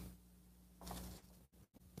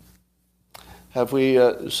 Have we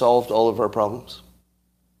solved all of our problems?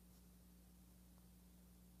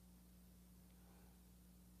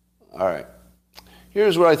 All right.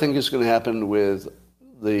 Here's what I think is going to happen with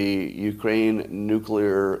the Ukraine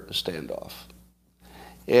nuclear standoff.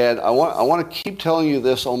 And I want to keep telling you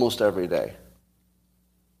this almost every day.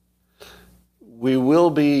 We will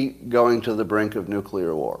be going to the brink of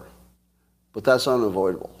nuclear war, but that's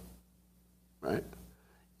unavoidable, right?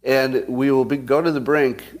 And we will go to the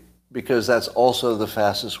brink because that's also the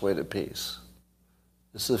fastest way to peace.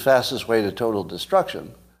 It's the fastest way to total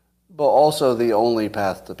destruction, but also the only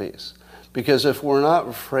path to peace. Because if we're not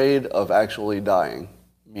afraid of actually dying,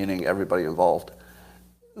 meaning everybody involved,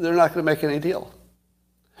 they're not going to make any deal.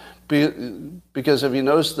 Because have you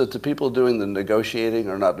noticed that the people doing the negotiating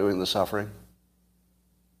are not doing the suffering?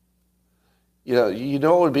 You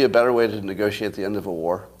know what would be a better way to negotiate the end of a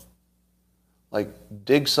war? Like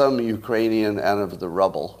dig some Ukrainian out of the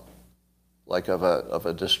rubble, like of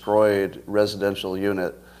a destroyed residential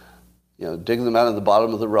unit. Dig them out of the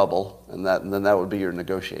bottom of the rubble, and then that would be your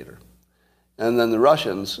negotiator. And then the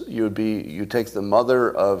Russians, you take the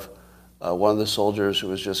mother of one of the soldiers who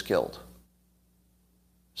was just killed.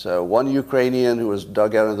 So one Ukrainian who was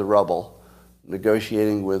dug out of the rubble,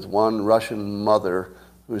 negotiating with one Russian mother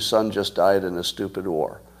whose son just died in a stupid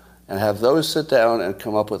war, and have those sit down and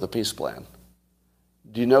come up with a peace plan.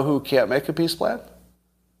 Do you know who can't make a peace plan?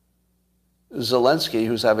 Zelensky,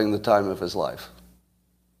 who's having the time of his life.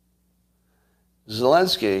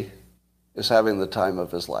 Zelensky is having the time of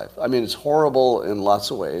his life. I mean, it's horrible in lots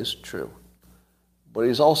of ways, true. But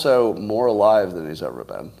he's also more alive than he's ever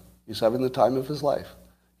been. He's having the time of his life.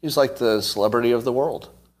 He's like the celebrity of the world.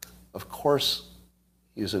 Of course,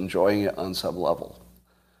 he's enjoying it on some level.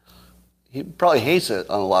 He probably hates it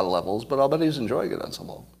on a lot of levels, but I'll bet he's enjoying it on some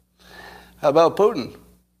level. How about Putin?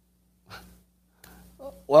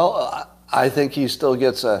 Well, I think he still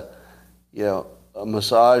gets a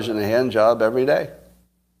massage and a hand job every day.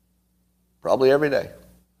 Probably every day.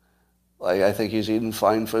 Like, I think he's eating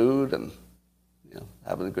fine food and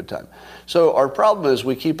having a good time. So our problem is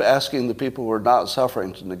we keep asking the people who are not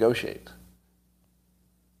suffering to negotiate.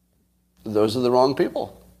 Those are the wrong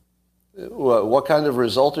people. What kind of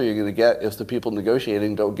result are you going to get if the people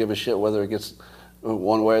negotiating don't give a shit whether it gets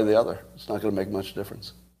one way or the other? It's not going to make much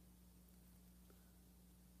difference.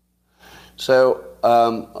 So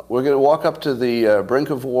we're going to walk up to the brink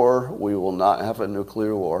of war. We will not have a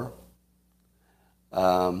nuclear war.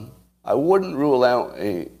 I wouldn't rule out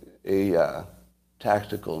a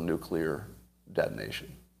tactical nuclear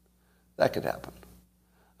detonation. That could happen.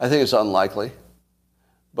 I think it's unlikely,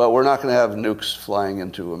 but we're not going to have nukes flying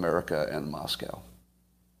into America and Moscow.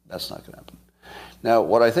 That's not going to happen. Now,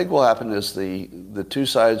 what I think will happen is the two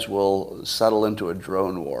sides will settle into a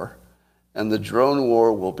drone war, and the drone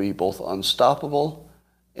war will be both unstoppable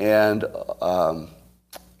and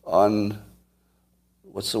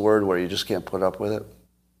what's the word where you just can't put up with it?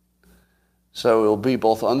 So it will be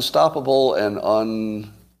both unstoppable and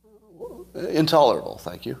intolerable,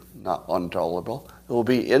 thank you, not intolerable. It will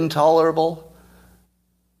be intolerable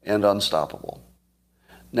and unstoppable.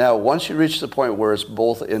 Now, once you reach the point where it's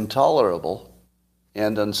both intolerable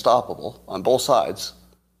and unstoppable on both sides,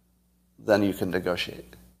 then you can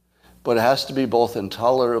negotiate. But it has to be both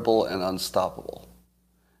intolerable and unstoppable.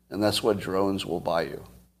 And that's what drones will buy you.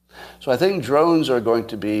 So I think drones are going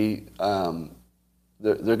to be, they're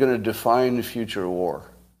going to define future war.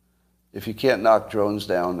 If you can't knock drones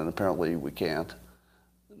down, and apparently we can't,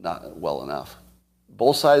 not well enough,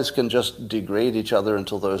 both sides can just degrade each other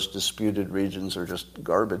until those disputed regions are just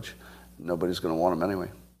garbage. Nobody's going to want them anyway,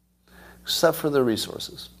 except for the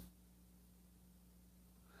resources.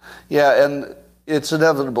 Yeah, and it's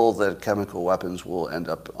inevitable that chemical weapons will end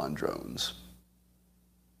up on drones.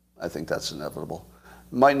 I think that's inevitable.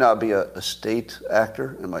 It might not be a state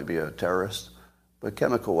actor, it might be a terrorist, but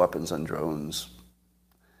chemical weapons on drones,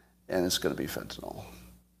 and it's going to be fentanyl,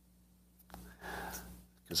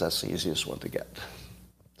 because that's the easiest one to get.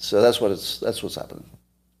 So that's what's happening,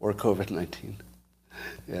 or COVID-19.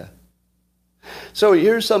 Yeah. So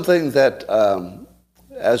here's something that,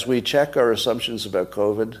 as we check our assumptions about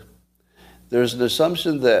COVID, there's an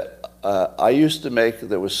assumption that I used to make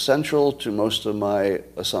that was central to most of my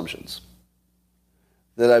assumptions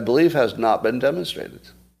that I believe has not been demonstrated.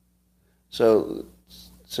 So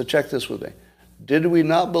check this with me. Did we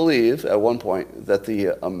not believe at one point that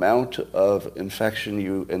the amount of infection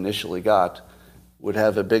you initially got would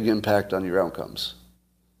have a big impact on your outcomes?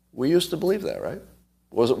 We used to believe that, right?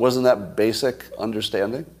 Wasn't that basic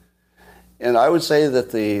understanding? And I would say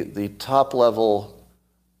that the top level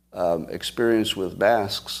experience with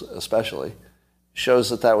masks especially shows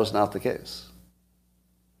that that was not the case.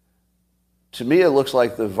 To me, it looks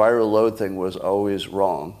like the viral load thing was always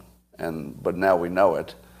wrong, but now we know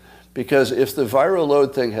it. Because if the viral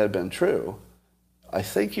load thing had been true, I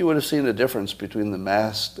think you would have seen a difference between the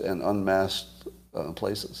masked and unmasked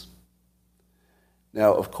places.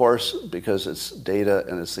 Now, of course, because it's data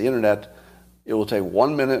and it's the internet, it will take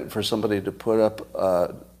 1 minute for somebody to put up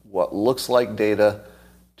what looks like data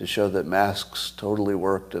to show that masks totally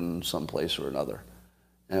worked in some place or another.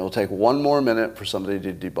 And it will take 1 more minute for somebody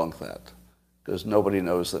to debunk that, because nobody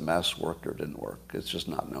knows that masks worked or didn't work. It's just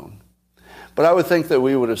not known. But I would think that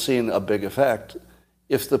we would have seen a big effect.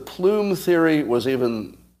 If the plume theory was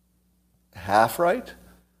even half right,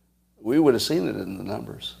 we would have seen it in the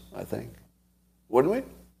numbers, I think. Wouldn't we?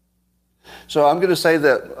 So I'm going to say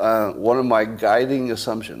that one of my guiding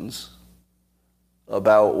assumptions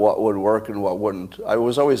about what would work and what wouldn't, I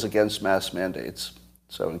was always against mask mandates.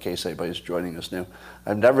 So in case anybody's joining us new,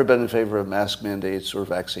 I've never been in favor of mask mandates or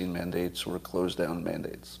vaccine mandates or closed down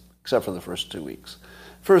mandates, except for the first 2 weeks.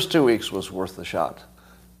 First 2 weeks was worth the shot.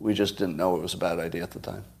 We just didn't know it was a bad idea at the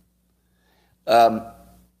time.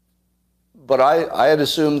 But I had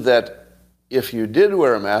assumed that if you did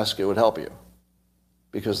wear a mask, it would help you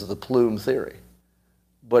because of the plume theory.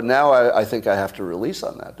 But now I think I have to release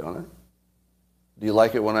on that, don't I? Do you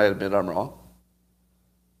like it when I admit I'm wrong?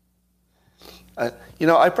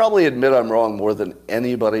 I probably admit I'm wrong more than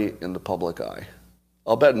anybody in the public eye.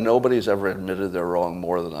 I'll bet nobody's ever admitted they're wrong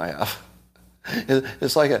more than I have.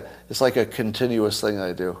 It's like a continuous thing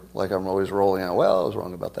I do. Like I'm always rolling out, well, I was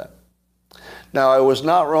wrong about that. Now, I was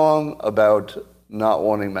not wrong about not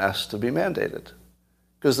wanting masks to be mandated.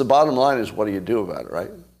 Because the bottom line is, what do you do about it,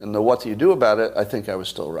 right? And the what do you do about it, I think I was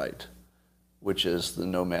still right, which is the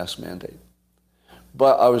no mask mandate.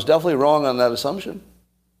 But I was definitely wrong on that assumption,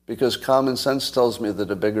 because common sense tells me that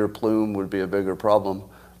a bigger plume would be a bigger problem,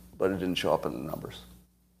 but it didn't show up in the numbers.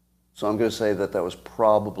 So I'm going to say that was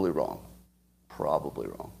probably wrong. Probably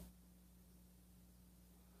wrong.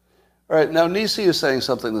 All right, now Nisi is saying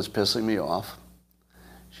something that's pissing me off.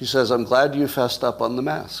 She says, I'm glad you fessed up on the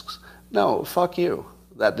masks. No, fuck you.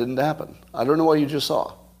 That didn't happen. I don't know what you just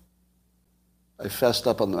saw. I fessed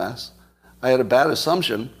up on the masks. I had a bad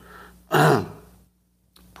assumption.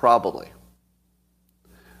 Probably.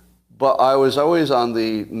 But I was always on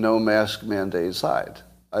the no mask mandate side.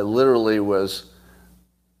 I literally was,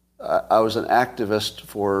 I was an activist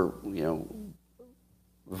for,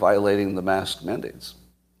 violating the mask mandates.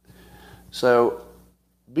 So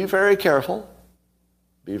be very careful.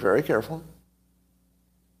 Be very careful.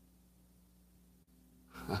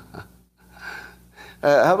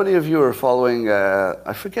 How many of you are following,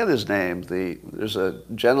 I forget his name, there's a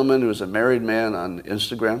gentleman who's a married man on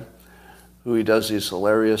Instagram who he does these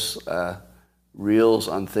hilarious reels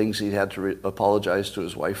on things he had to apologize to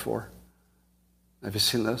his wife for. Have you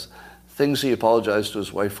seen this? Things he apologized to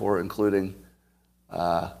his wife for, including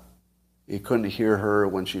he couldn't hear her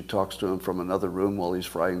when she talks to him from another room while he's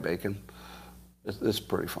frying bacon. It's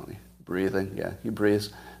pretty funny. Breathing, yeah, he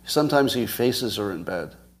breathes. Sometimes he faces her in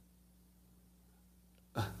bed.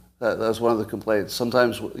 That's one of the complaints.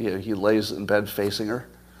 Sometimes he lays in bed facing her.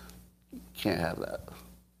 Can't have that.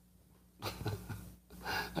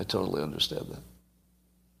 I totally understand that.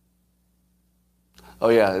 Oh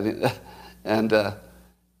yeah, and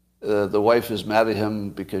the wife is mad at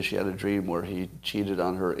him because she had a dream where he cheated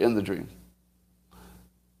on her in the dream.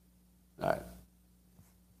 All right.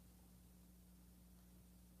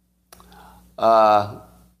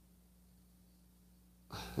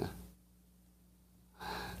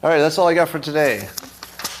 All right, that's all I got for today.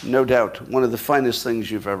 No doubt, one of the finest things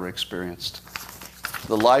you've ever experienced.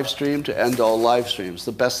 The live stream to end all live streams,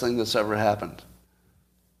 the best thing that's ever happened.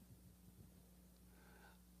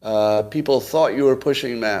 People thought you were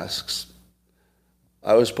pushing masks.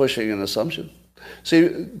 I was pushing an assumption.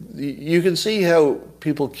 See, you can see how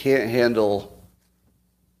people can't handle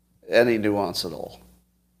any nuance at all.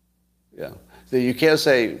 Yeah. You can't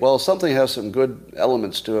say, well, something has some good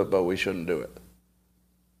elements to it, but we shouldn't do it.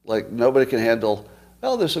 Like, nobody can handle,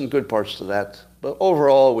 well, there's some good parts to that, but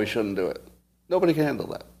overall, we shouldn't do it. Nobody can handle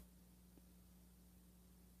that.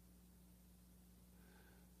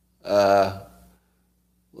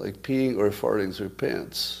 Like peeing or farting through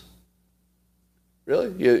pants.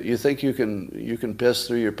 Really? You think you can piss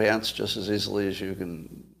through your pants just as easily as you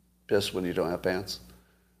can piss when you don't have pants?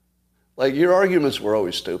 Like, your arguments were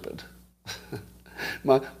always stupid.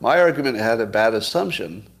 My argument had a bad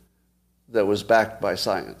assumption that was backed by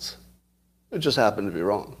science. It just happened to be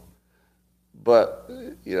wrong. But,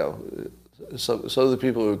 some of the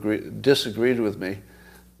people who disagreed with me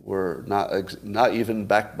were not even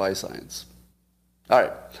backed by science. All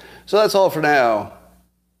right, so that's all for now.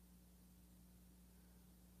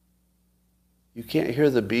 You can't hear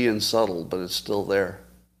the B in subtle, but it's still there.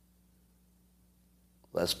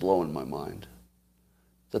 That's blowing my mind.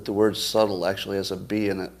 That the word subtle actually has a B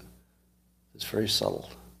in it. It's very subtle.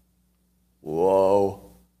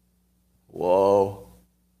 Whoa. Whoa.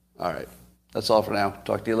 All right, that's all for now.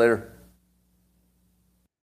 Talk to you later.